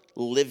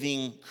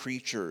 living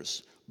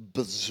creatures,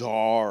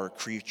 bizarre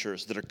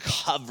creatures that are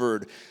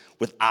covered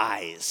with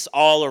eyes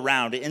all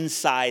around,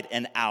 inside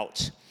and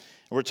out. And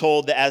we're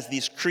told that as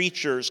these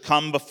creatures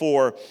come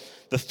before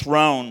the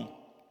throne,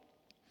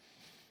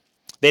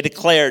 they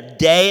declare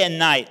day and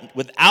night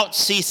without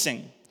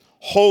ceasing,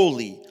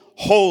 holy,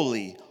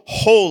 holy,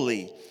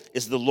 holy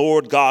is the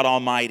Lord God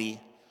Almighty,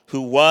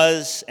 who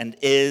was and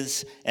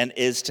is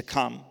to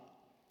come.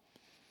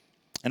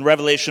 In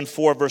Revelation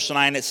 4, verse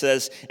 9, it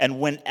says,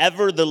 and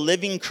whenever the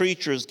living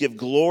creatures give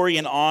glory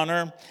and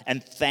honor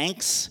and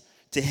thanks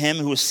to him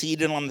who is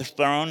seated on the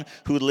throne,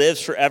 who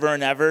lives forever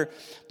and ever,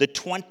 the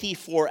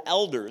 24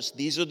 elders,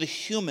 these are the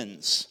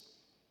humans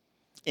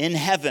in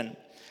heaven,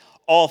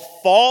 all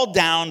fall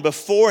down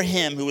before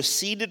him who is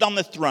seated on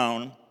the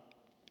throne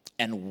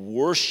and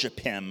worship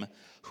him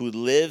who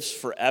lives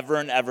forever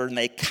and ever. And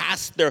they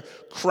cast their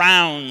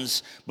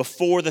crowns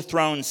before the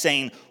throne,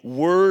 saying,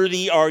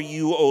 worthy are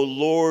you, O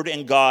Lord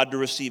and God, to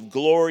receive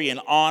glory and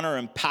honor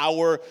and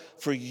power,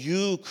 for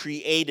you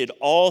created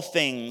all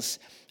things,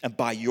 and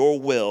by your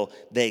will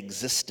they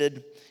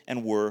existed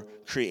and were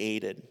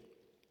created.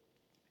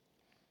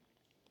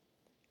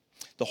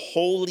 The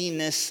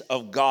holiness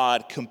of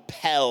God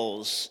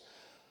compels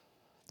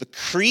the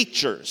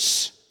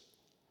creatures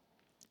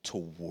to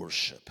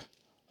worship.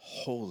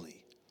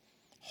 Holy,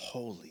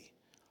 holy,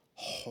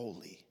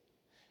 holy.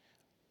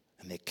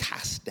 And they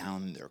cast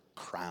down their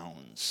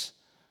crowns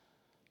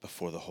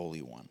before the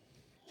Holy One.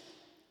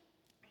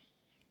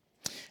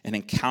 An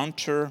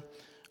encounter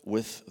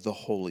with the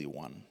Holy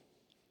One.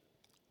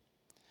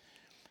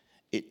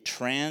 It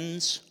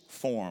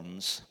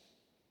transforms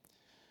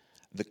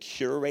the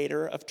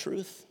curator of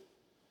truth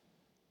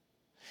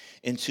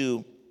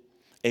into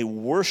a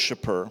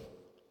worshiper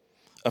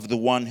of the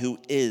one who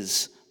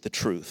is the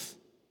truth.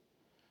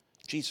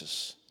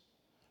 Jesus,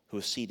 who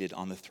is seated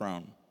on the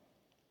throne.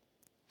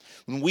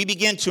 When we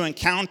begin to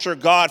encounter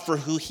God for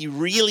who he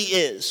really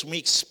is, when we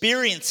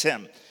experience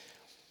him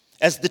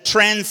as the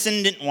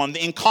transcendent one,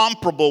 the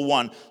incomparable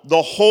one,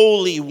 the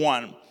holy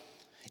one,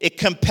 it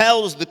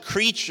compels the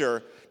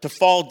creature to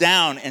fall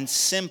down and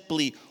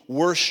simply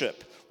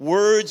worship,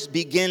 words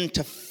begin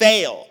to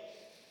fail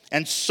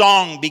and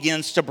song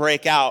begins to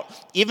break out.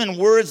 Even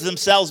words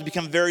themselves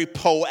become very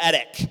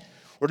poetic.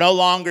 We're no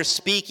longer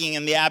speaking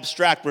in the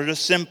abstract. We're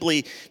just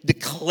simply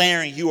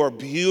declaring, you are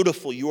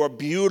beautiful, you are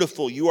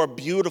beautiful, you are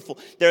beautiful.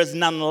 There is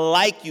none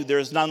like you, there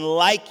is none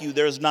like you,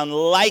 there is none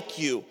like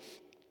you.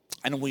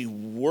 And we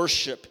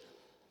worship.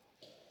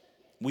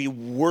 We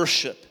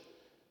worship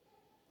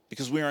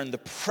because we are in the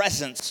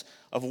presence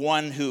of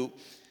one who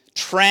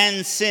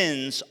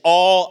transcends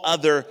all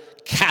other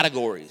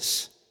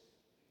categories.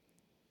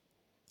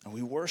 And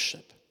we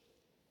worship.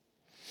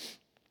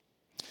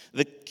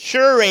 The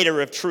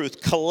curator of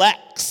truth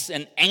collects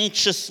and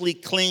anxiously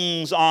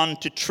clings on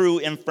to true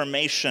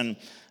information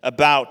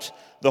about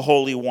the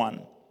Holy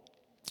One.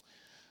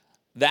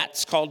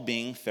 That's called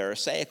being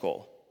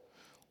Pharisaical.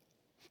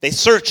 They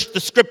searched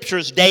the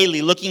scriptures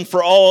daily, looking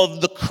for all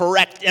of the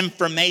correct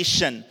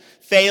information,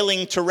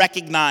 failing to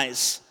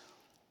recognize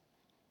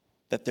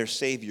that their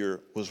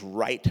Savior was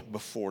right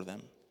before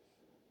them.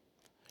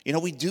 You know,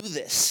 we do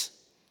this.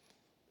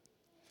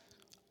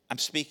 I'm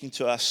speaking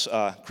to us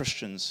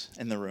Christians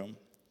in the room.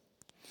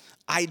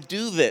 I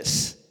do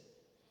this.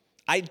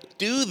 I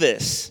do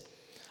this.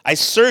 I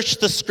search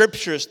the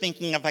scriptures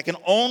thinking if I can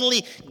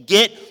only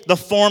get the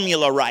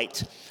formula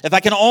right, if I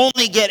can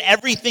only get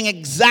everything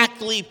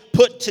exactly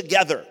put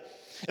together,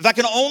 if I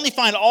can only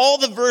find all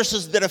the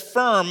verses that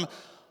affirm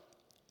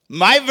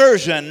my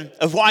version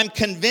of who I'm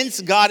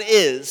convinced God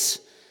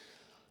is,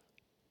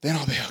 then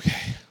I'll be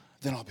okay.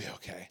 Then I'll be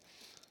okay.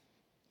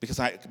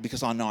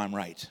 Because I'll know I'm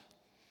right.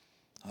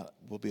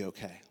 We'll be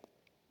okay.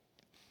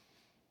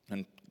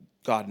 And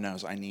God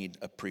knows I need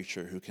a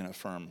preacher who can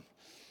affirm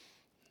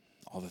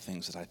all the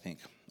things that I think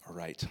are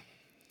right.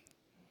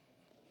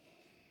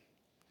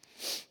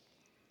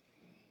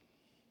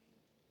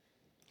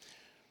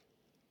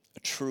 A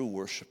true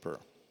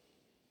worshiper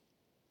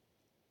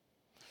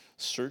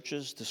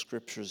searches the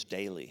scriptures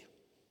daily,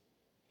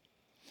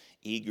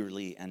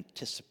 eagerly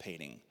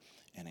anticipating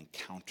an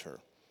encounter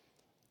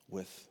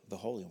with the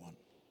Holy One.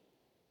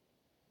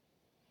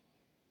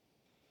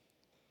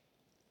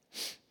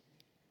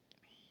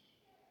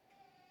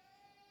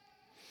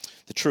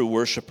 The true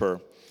worshiper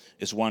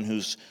is one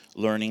who's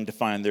learning to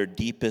find their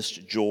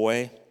deepest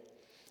joy,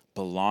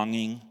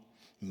 belonging,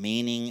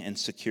 meaning, and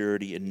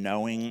security in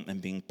knowing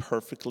and being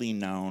perfectly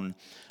known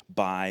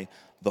by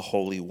the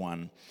Holy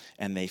One.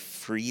 And they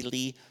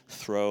freely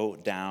throw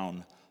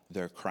down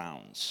their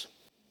crowns.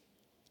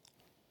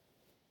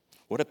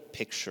 What a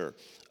picture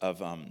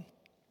of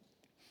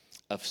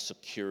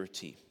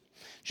security.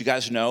 Do you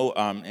guys know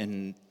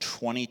in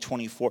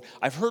 2024,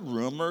 I've heard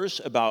rumors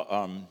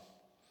about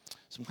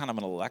some kind of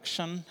an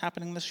election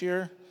happening this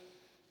year.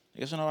 You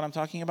guys know what I'm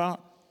talking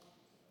about?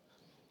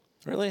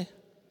 Really?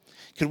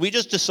 Could we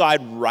just decide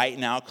right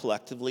now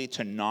collectively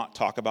to not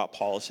talk about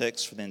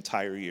politics for the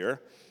entire year?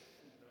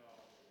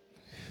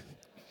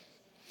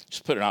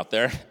 Just put it out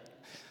there.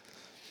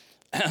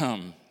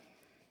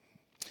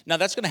 Now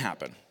that's going to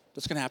happen.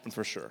 That's going to happen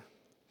for sure.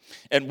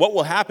 And what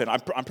will happen,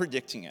 I'm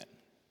predicting it.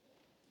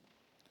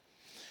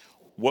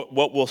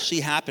 What we'll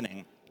see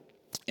happening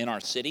in our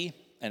city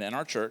and in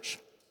our church,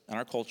 in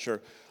our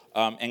culture,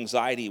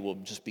 anxiety will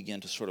just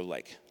begin to sort of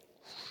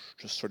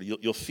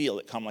you'll feel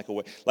it come like a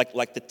wave,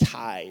 like the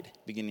tide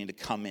beginning to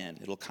come in.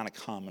 It'll kind of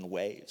come in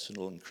waves, and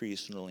it'll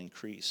increase, and it'll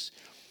increase.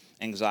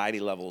 Anxiety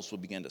levels will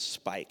begin to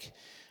spike,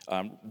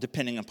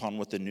 depending upon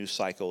what the news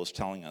cycle is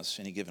telling us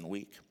any given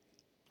week,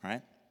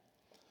 right?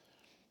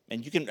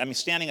 And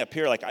standing up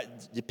here,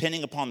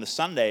 depending upon the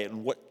Sunday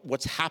and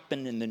what's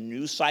happened in the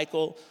news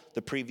cycle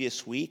the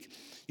previous week,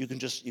 you can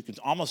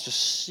almost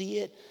just see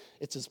it.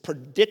 It's as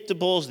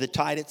predictable as the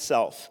tide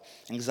itself.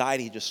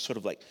 Anxiety just sort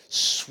of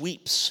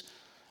sweeps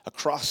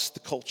across the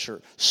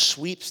culture,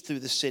 sweeps through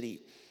the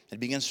city. It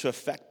begins to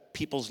affect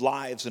people's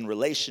lives and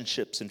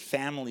relationships and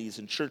families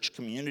and church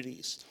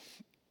communities.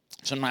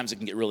 Sometimes it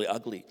can get really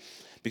ugly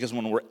because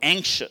when we're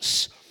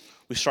anxious,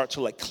 we start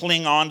to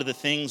cling on to the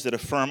things that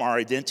affirm our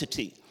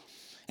identity.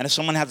 And if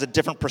someone has a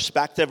different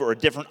perspective or a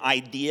different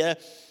idea,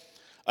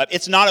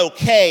 it's not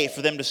okay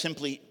for them to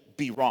simply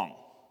be wrong.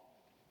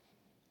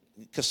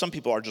 Because some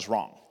people are just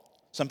wrong.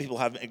 Some people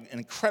have an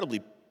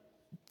incredibly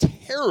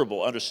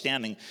terrible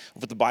understanding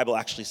of what the Bible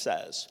actually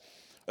says.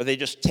 Or they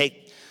just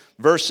take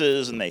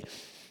verses and they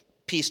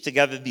piece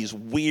together these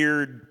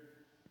weird,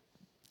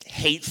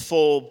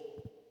 hateful,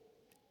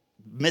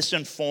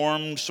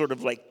 misinformed sort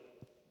of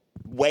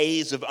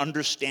ways of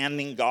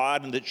understanding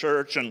God and the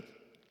church, and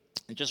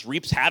it just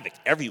reaps havoc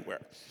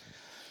everywhere.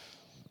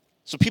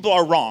 So people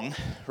are wrong,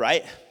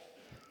 right?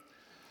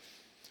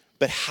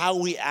 But how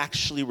we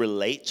actually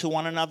relate to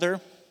one another,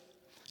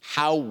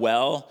 how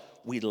well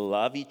we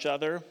love each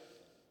other,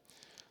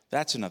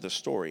 that's another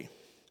story.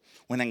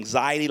 When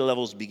anxiety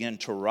levels begin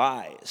to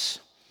rise,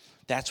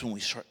 that's when we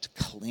start to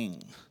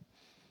cling.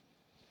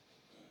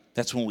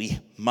 That's when we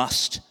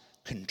must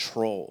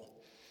control.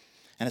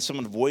 And if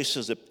someone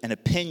voices an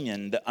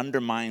opinion that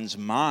undermines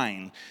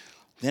mine,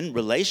 then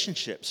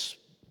relationships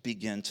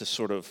begin to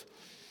sort of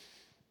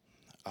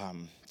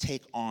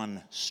take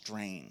on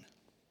strain.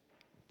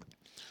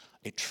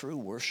 A true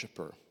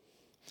worshiper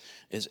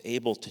is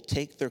able to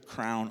take their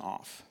crown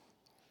off.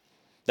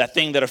 That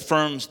thing that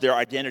affirms their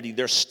identity,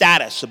 their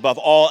status above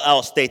all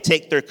else, they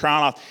take their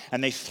crown off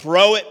and they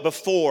throw it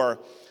before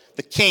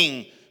the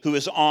king who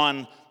is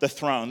on the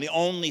throne, the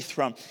only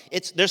throne.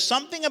 There's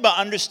something about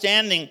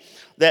understanding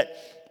that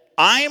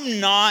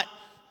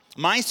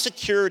my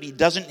security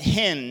doesn't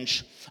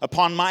hinge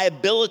upon my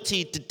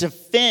ability to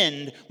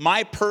defend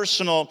my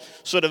personal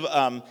sort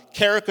of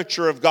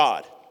caricature of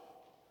God.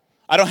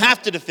 I don't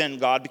have to defend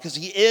God because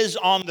he is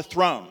on the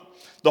throne.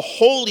 The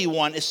Holy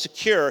One is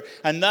secure,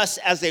 and thus,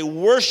 as a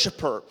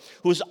worshiper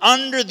who is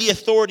under the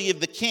authority of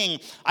the King,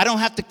 I don't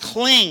have to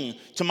cling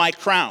to my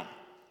crown.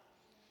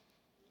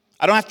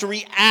 I don't have to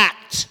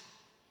react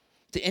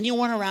to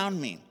anyone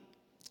around me.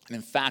 And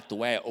in fact, the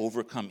way I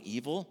overcome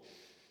evil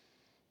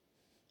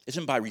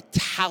isn't by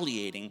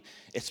retaliating,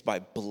 it's by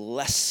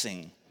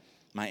blessing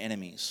my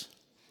enemies.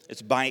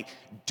 It's by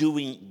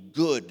doing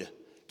good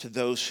to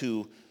those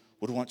who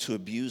would want to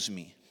abuse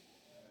me.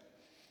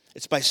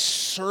 It's by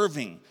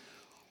serving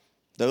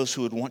those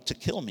who would want to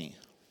kill me.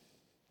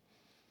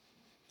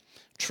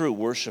 True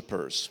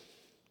worshipers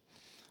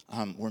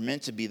were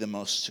meant to be the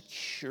most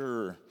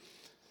secure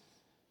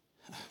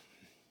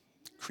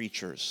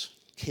creatures,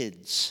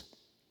 kids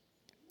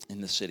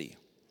in the city.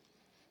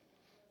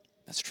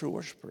 That's true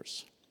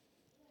worshipers.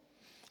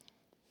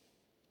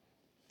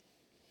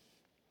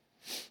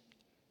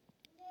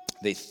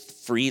 They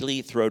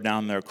freely throw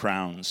down their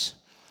crowns.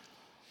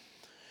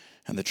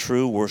 And the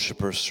true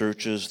worshiper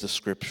searches the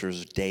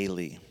scriptures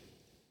daily,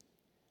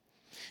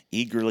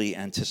 eagerly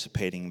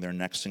anticipating their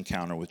next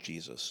encounter with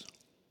Jesus.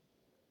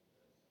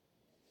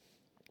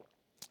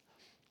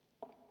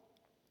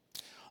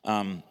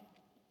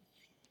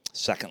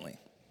 Secondly,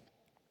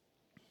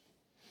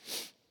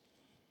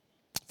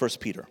 1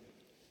 Peter.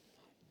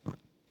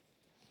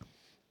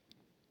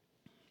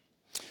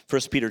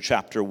 1 Peter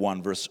chapter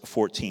 1, verse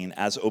 14.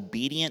 As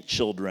obedient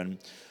children,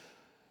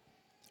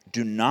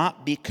 do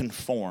not be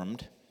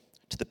conformed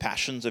to the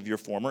passions of your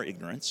former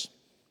ignorance,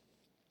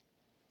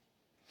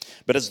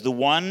 but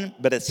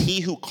as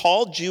he who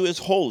called you is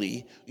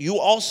holy, you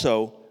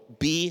also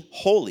be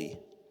holy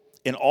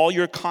in all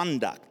your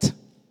conduct,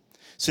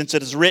 since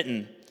it is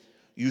written,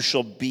 you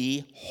shall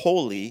be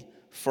holy,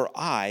 for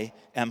I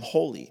am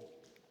holy.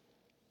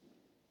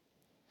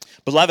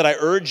 Beloved, I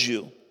urge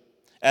you,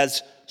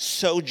 as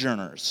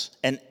sojourners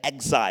and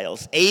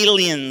exiles,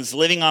 aliens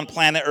living on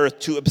planet Earth,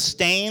 to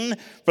abstain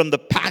from the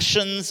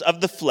passions of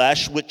the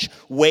flesh which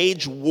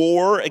wage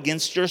war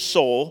against your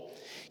soul.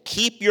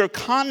 Keep your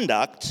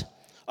conduct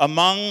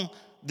among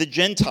the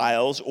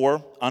Gentiles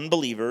or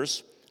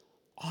unbelievers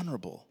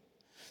honorable,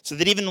 so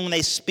that even when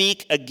they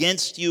speak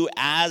against you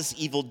as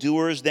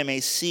evildoers, they may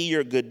see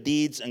your good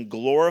deeds and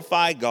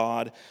glorify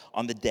God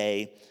on the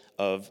day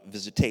of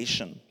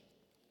visitation.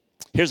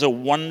 Here's a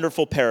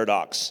wonderful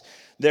paradox.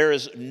 There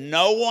is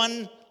no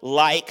one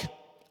like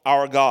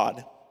our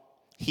God.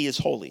 He is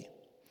holy.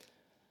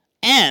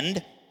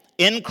 And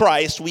in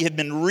Christ, we have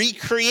been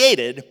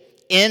recreated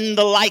in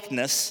the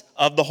likeness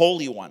of the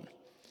Holy One.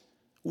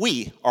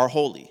 We are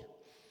holy.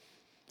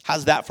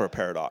 How's that for a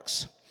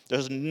paradox?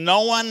 There's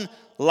no one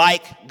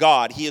like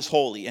God. He is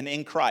holy. And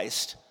in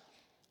Christ,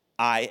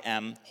 I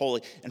am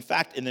holy. In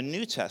fact, in the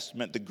New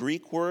Testament, the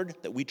Greek word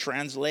that we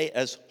translate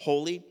as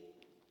holy,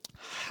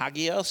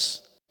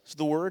 hagios is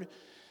the word.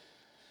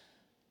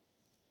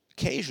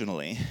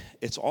 Occasionally,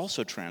 it's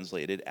also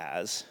translated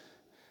as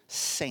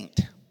saint.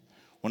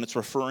 When it's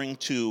referring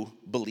to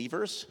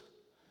believers,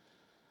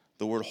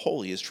 the word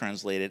holy is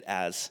translated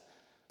as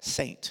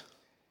saint.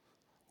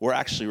 We're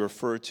actually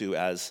referred to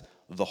as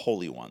the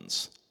holy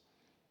ones.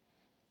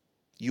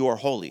 You are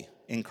holy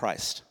in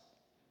Christ.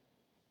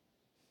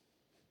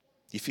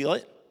 You feel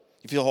it?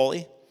 You feel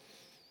holy?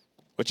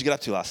 What'd you get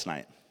up to last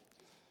night?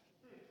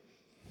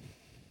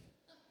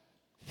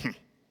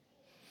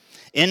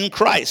 In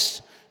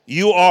Christ,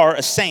 you are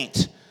a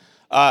saint.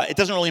 It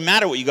doesn't really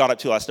matter what you got up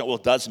to last night. Well,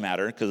 it does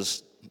matter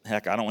because,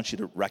 heck, I don't want you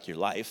to wreck your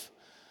life.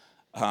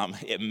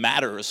 It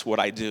matters what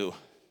I do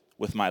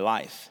with my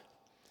life.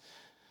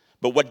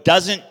 But what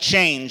doesn't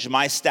change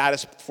my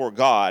status before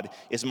God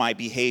is my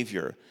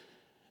behavior,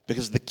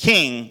 because the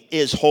King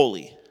is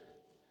holy.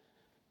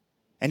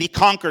 And he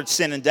conquered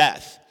sin and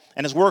death.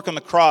 And his work on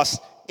the cross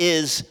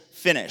is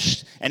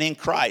finished. And in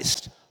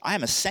Christ, I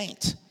am a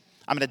saint.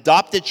 I'm an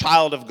adopted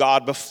child of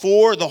God.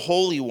 Before the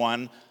Holy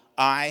One,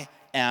 I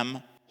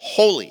am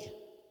holy.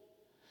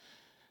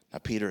 Now,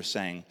 Peter is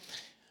saying,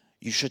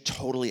 you should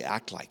totally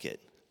act like it.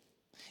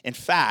 In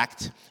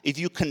fact, if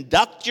you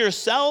conduct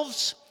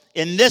yourselves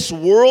in this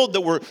world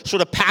that we're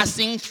sort of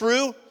passing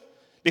through,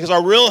 because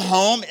our real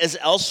home is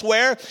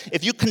elsewhere,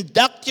 if you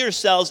conduct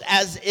yourselves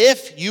as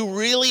if you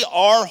really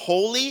are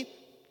holy,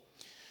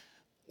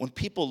 when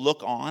people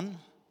look on,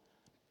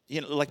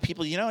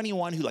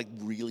 anyone who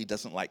really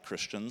doesn't like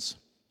Christians?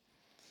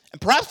 And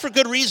perhaps for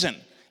good reason.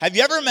 Have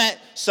you ever met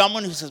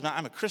someone who says,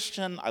 I'm a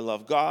Christian, I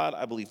love God,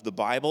 I believe the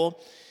Bible,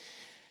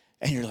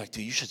 and you're like,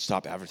 dude, you should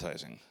stop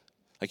advertising.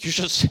 Like you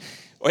just,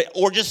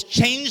 or just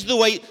change the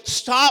way,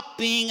 stop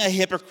being a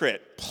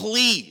hypocrite,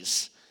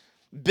 please.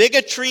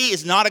 Bigotry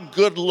is not a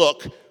good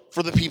look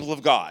for the people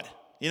of God.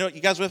 You know, you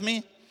guys with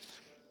me?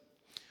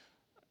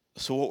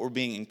 So what we're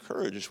being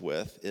encouraged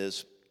with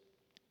is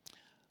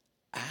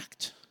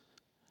act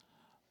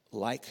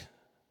like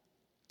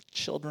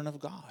children of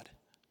God.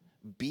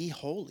 Be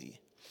holy.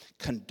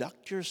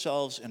 Conduct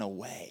yourselves in a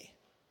way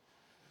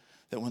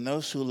that when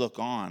those who look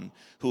on,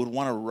 who would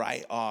want to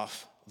write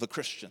off the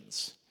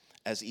Christians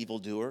as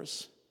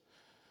evildoers,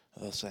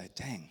 they'll say,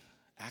 dang,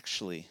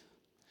 actually,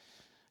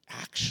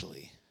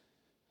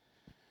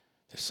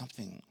 there's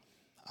something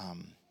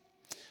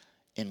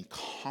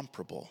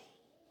incomparable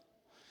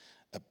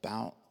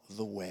about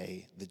the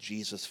way the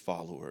Jesus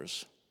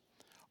followers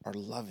are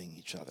loving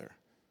each other.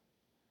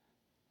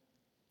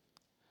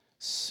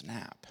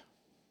 Snap.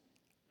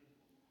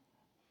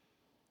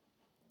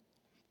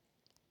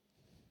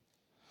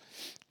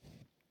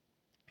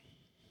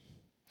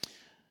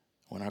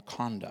 When our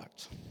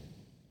conduct,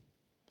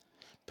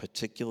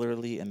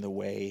 particularly in the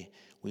way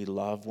we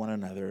love one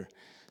another,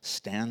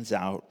 stands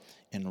out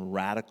in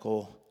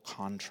radical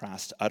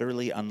contrast,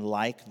 utterly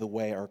unlike the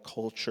way our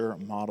culture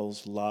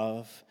models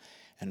love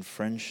and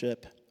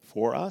friendship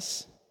for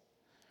us,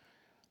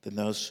 then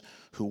those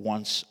who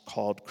once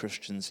called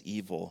Christians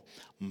evil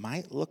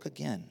might look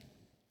again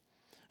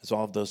as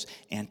all of those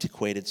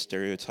antiquated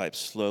stereotypes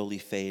slowly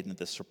fade into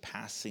the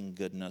surpassing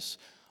goodness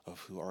of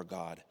who our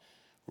God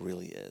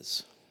really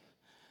is.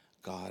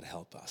 God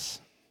help us.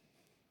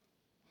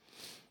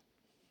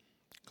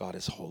 God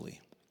is holy.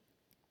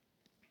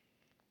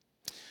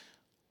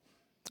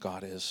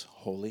 God is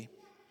holy.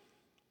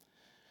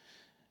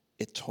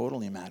 It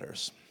totally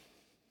matters.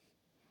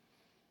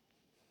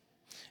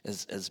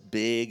 As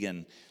big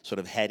and sort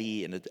of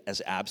heady and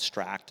as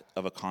abstract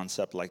of a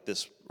concept like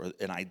this, or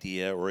an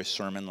idea or a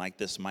sermon like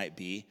this might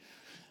be,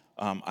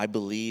 I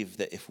believe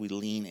that if we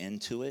lean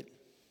into it,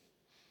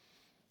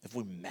 if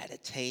we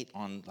meditate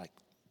on like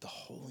the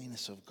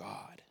holiness of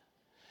God,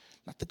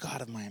 not the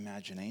God of my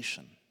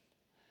imagination,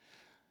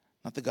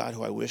 not the God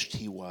who I wished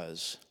he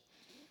was,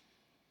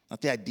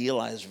 not the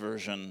idealized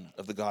version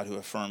of the God who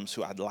affirms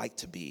who I'd like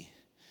to be,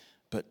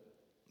 but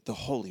the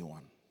Holy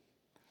One.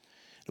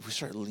 If we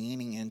start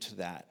leaning into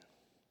that,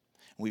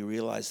 we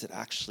realize that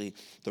actually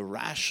the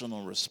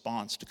rational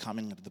response to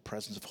coming into the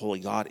presence of holy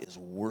God is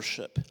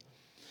worship.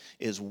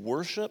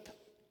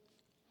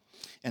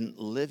 And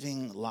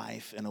living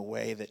life in a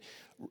way that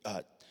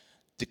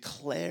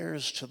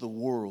declares to the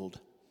world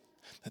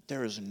that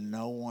there is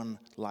no one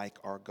like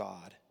our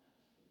God.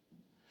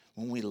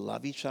 When we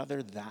love each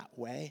other that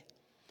way,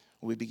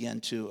 we begin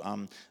to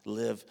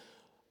live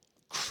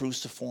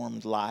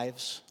cruciformed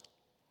lives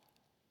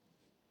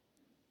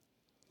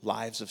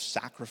of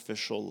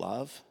sacrificial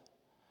love.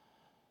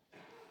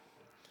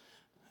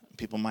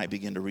 People might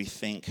begin to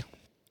rethink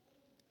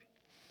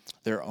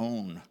their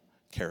own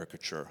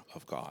caricature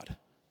of God.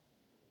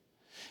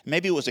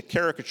 Maybe it was a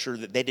caricature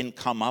that they didn't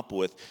come up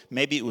with.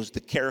 Maybe it was the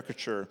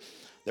caricature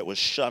that was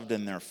shoved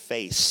in their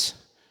face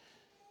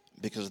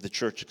because of the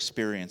church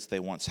experience they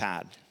once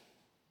had.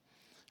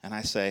 And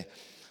I say,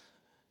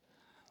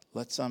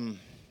 let's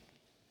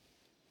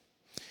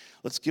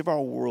give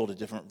our world a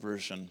different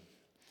version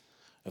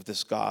of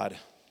this God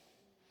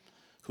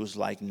who's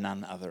like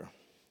none other.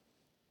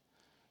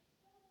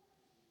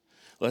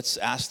 Let's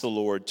ask the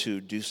Lord to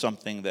do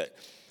something that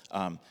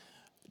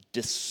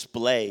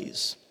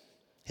displays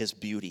his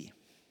beauty.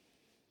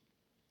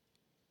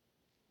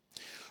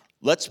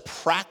 Let's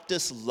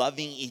practice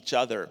loving each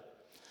other.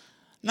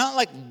 Not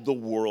like the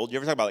world. You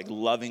ever talk about like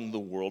loving the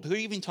world? Who are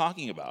you even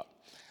talking about?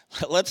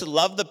 Let's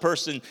love the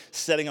person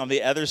sitting on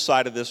the other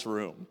side of this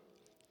room,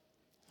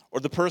 or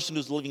the person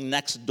who's living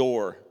next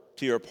door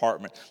to your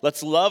apartment.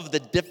 Let's love the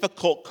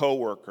difficult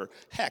coworker.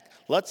 Heck,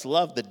 let's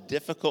love the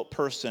difficult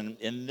person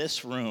in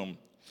this room.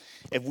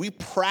 If we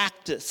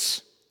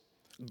practice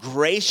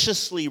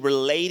graciously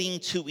relating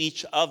to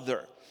each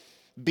other,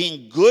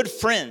 being good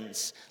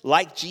friends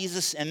like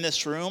Jesus in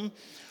this room,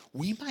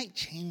 we might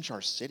change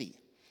our city.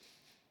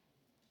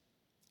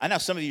 I know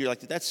some of you are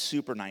like, that's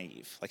super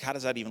naive. Like, how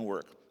does that even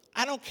work?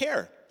 I don't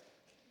care.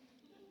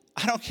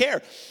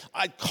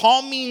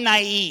 Call me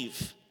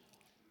naive.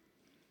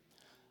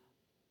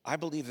 I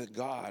believe that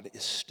God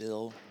is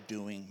still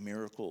doing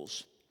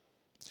miracles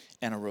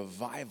and a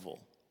revival.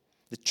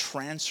 The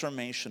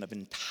transformation of an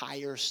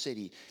entire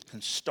city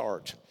can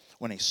start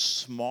when a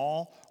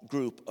small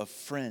group of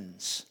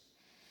friends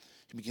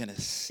begin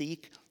to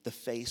seek the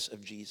face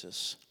of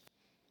Jesus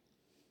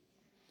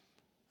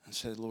and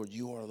say, Lord,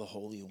 you are the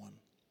Holy One.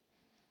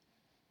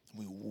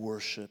 We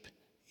worship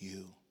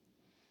you.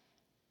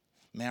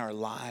 May our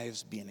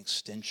lives be an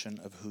extension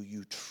of who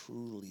you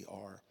truly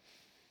are.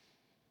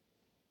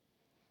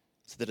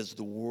 So that as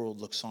the world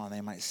looks on,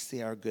 they might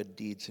see our good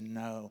deeds and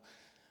know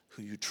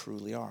who you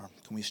truly are.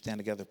 Can we stand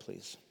together,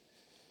 please?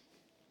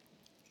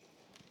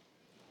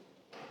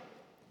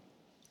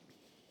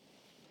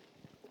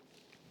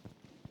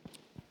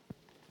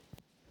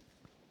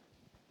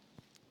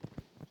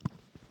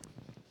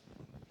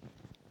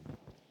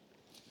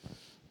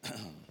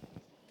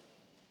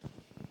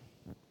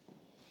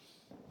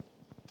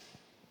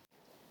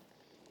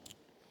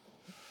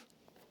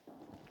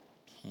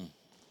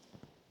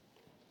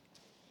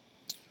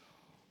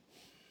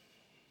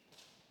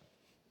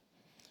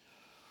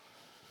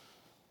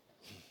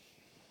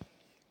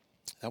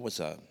 That was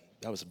a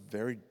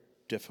very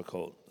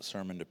difficult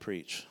sermon to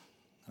preach.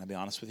 Can I be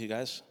honest with you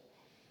guys?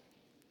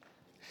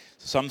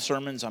 Some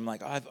sermons I'm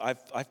like,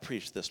 I've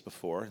preached this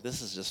before.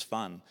 This is just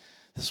fun.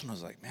 This one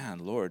was like, man,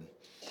 Lord,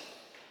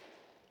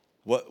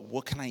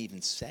 what can I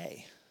even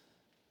say?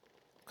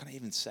 What can I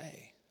even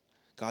say?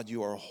 God,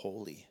 you are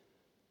holy.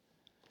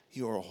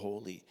 You are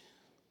holy.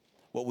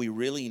 What we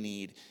really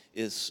need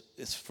is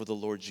for the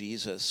Lord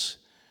Jesus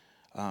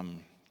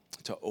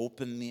to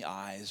open the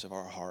eyes of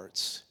our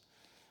hearts,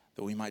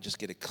 that we might just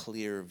get a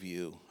clear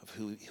view of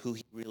who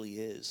he really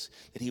is,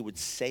 that he would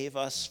save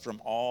us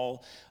from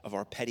all of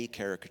our petty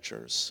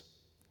caricatures.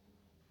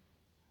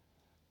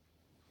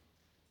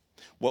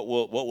 What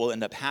will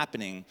end up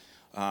happening,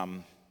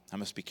 I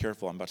must be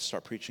careful, I'm about to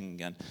start preaching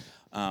again.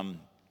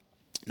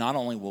 Not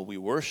only will we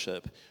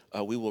worship,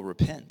 we will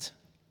repent.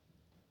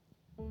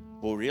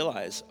 We'll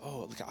realize,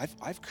 oh, look,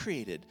 I've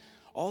created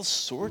all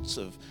sorts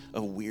of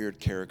weird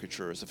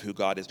caricatures of who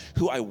God is,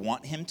 who I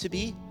want him to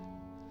be,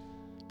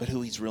 but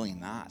who he's really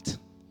not.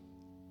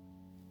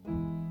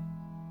 And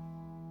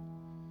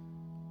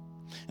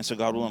so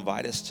God will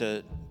invite us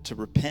to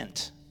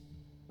repent,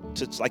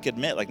 to like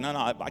admit, like, no,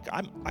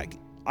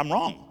 I'm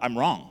wrong. I'm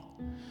wrong.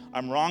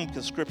 I'm wrong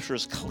because Scripture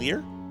is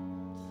clear.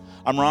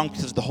 I'm wrong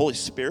because the Holy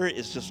Spirit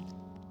is just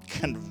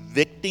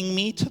convicting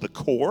me to the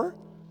core.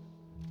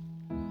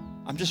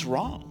 I'm just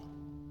wrong.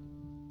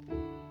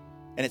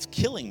 And it's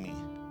killing me.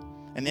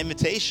 And the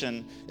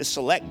invitation is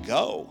to let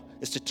go,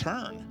 is to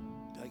turn.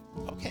 Be like,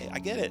 okay, I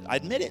get it. I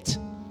admit it.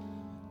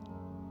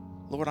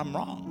 Lord, I'm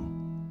wrong.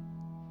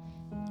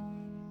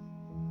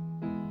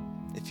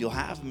 If you'll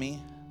have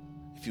me,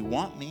 if you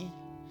want me,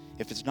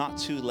 if it's not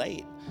too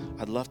late,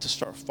 I'd love to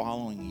start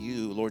following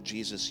you, Lord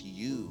Jesus,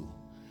 you,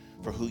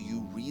 for who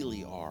you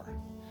really are.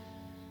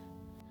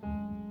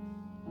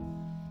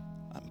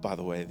 By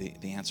the way,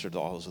 the answer to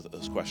all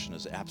those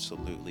questions is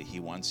absolutely. He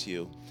wants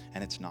you,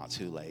 and it's not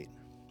too late.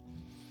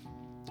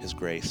 His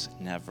grace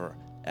never,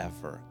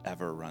 ever,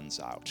 ever runs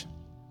out.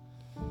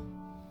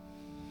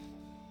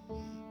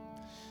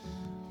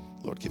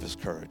 Lord, give us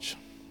courage.